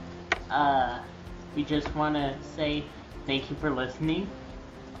podcast, we just want to say thank you for listening.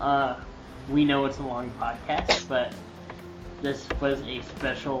 We know it's a long podcast, but this was a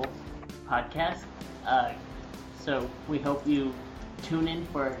special podcast. So we hope you tune in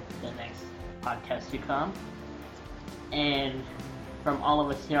for the next podcast to come. And from all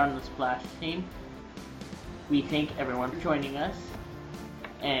of us here on the Splash team, we thank everyone for joining us.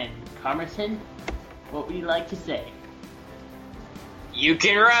 And Carmerson, what would you like to say? You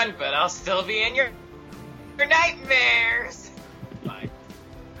can run, but I'll still be in your nightmares. Bye.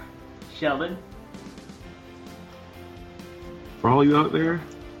 Sheldon? For all you out there,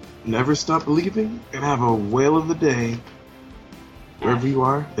 never stop believing and have a whale of the day wherever you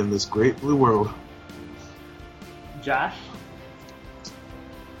are in this great blue world. Josh?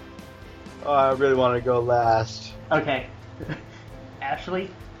 Oh, I really want to go last. Okay.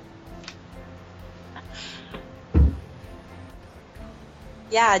 Ashley?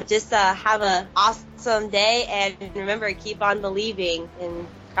 Yeah, just have an awesome day, and remember, keep on believing and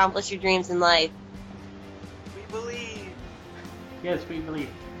accomplish your dreams in life. We believe. Yes, we believe.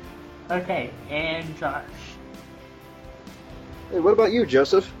 Okay, and Josh. Hey, what about you,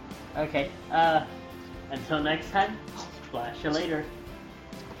 Joseph? Okay, until next time, splash you later.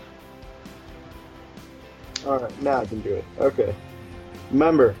 Alright, now I can do it. Okay.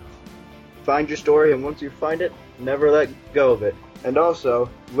 Remember, find your story, and once you find it, never let go of it. And also,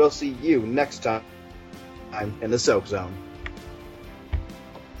 we'll see you next time in the Soap Zone.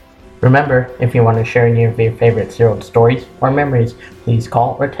 Remember, if you want to share any of your favorite SeaWorld stories or memories, please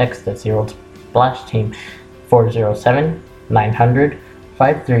call or text the SeaWorld Splash Team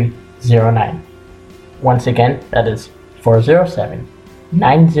 407-900-5309. Once again, that is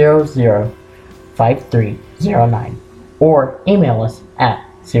 407-900-5309. Or email us at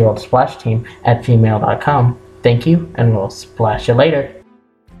SeaWorldSplashTeam@gmail.com. Thank you, and we'll splash you later.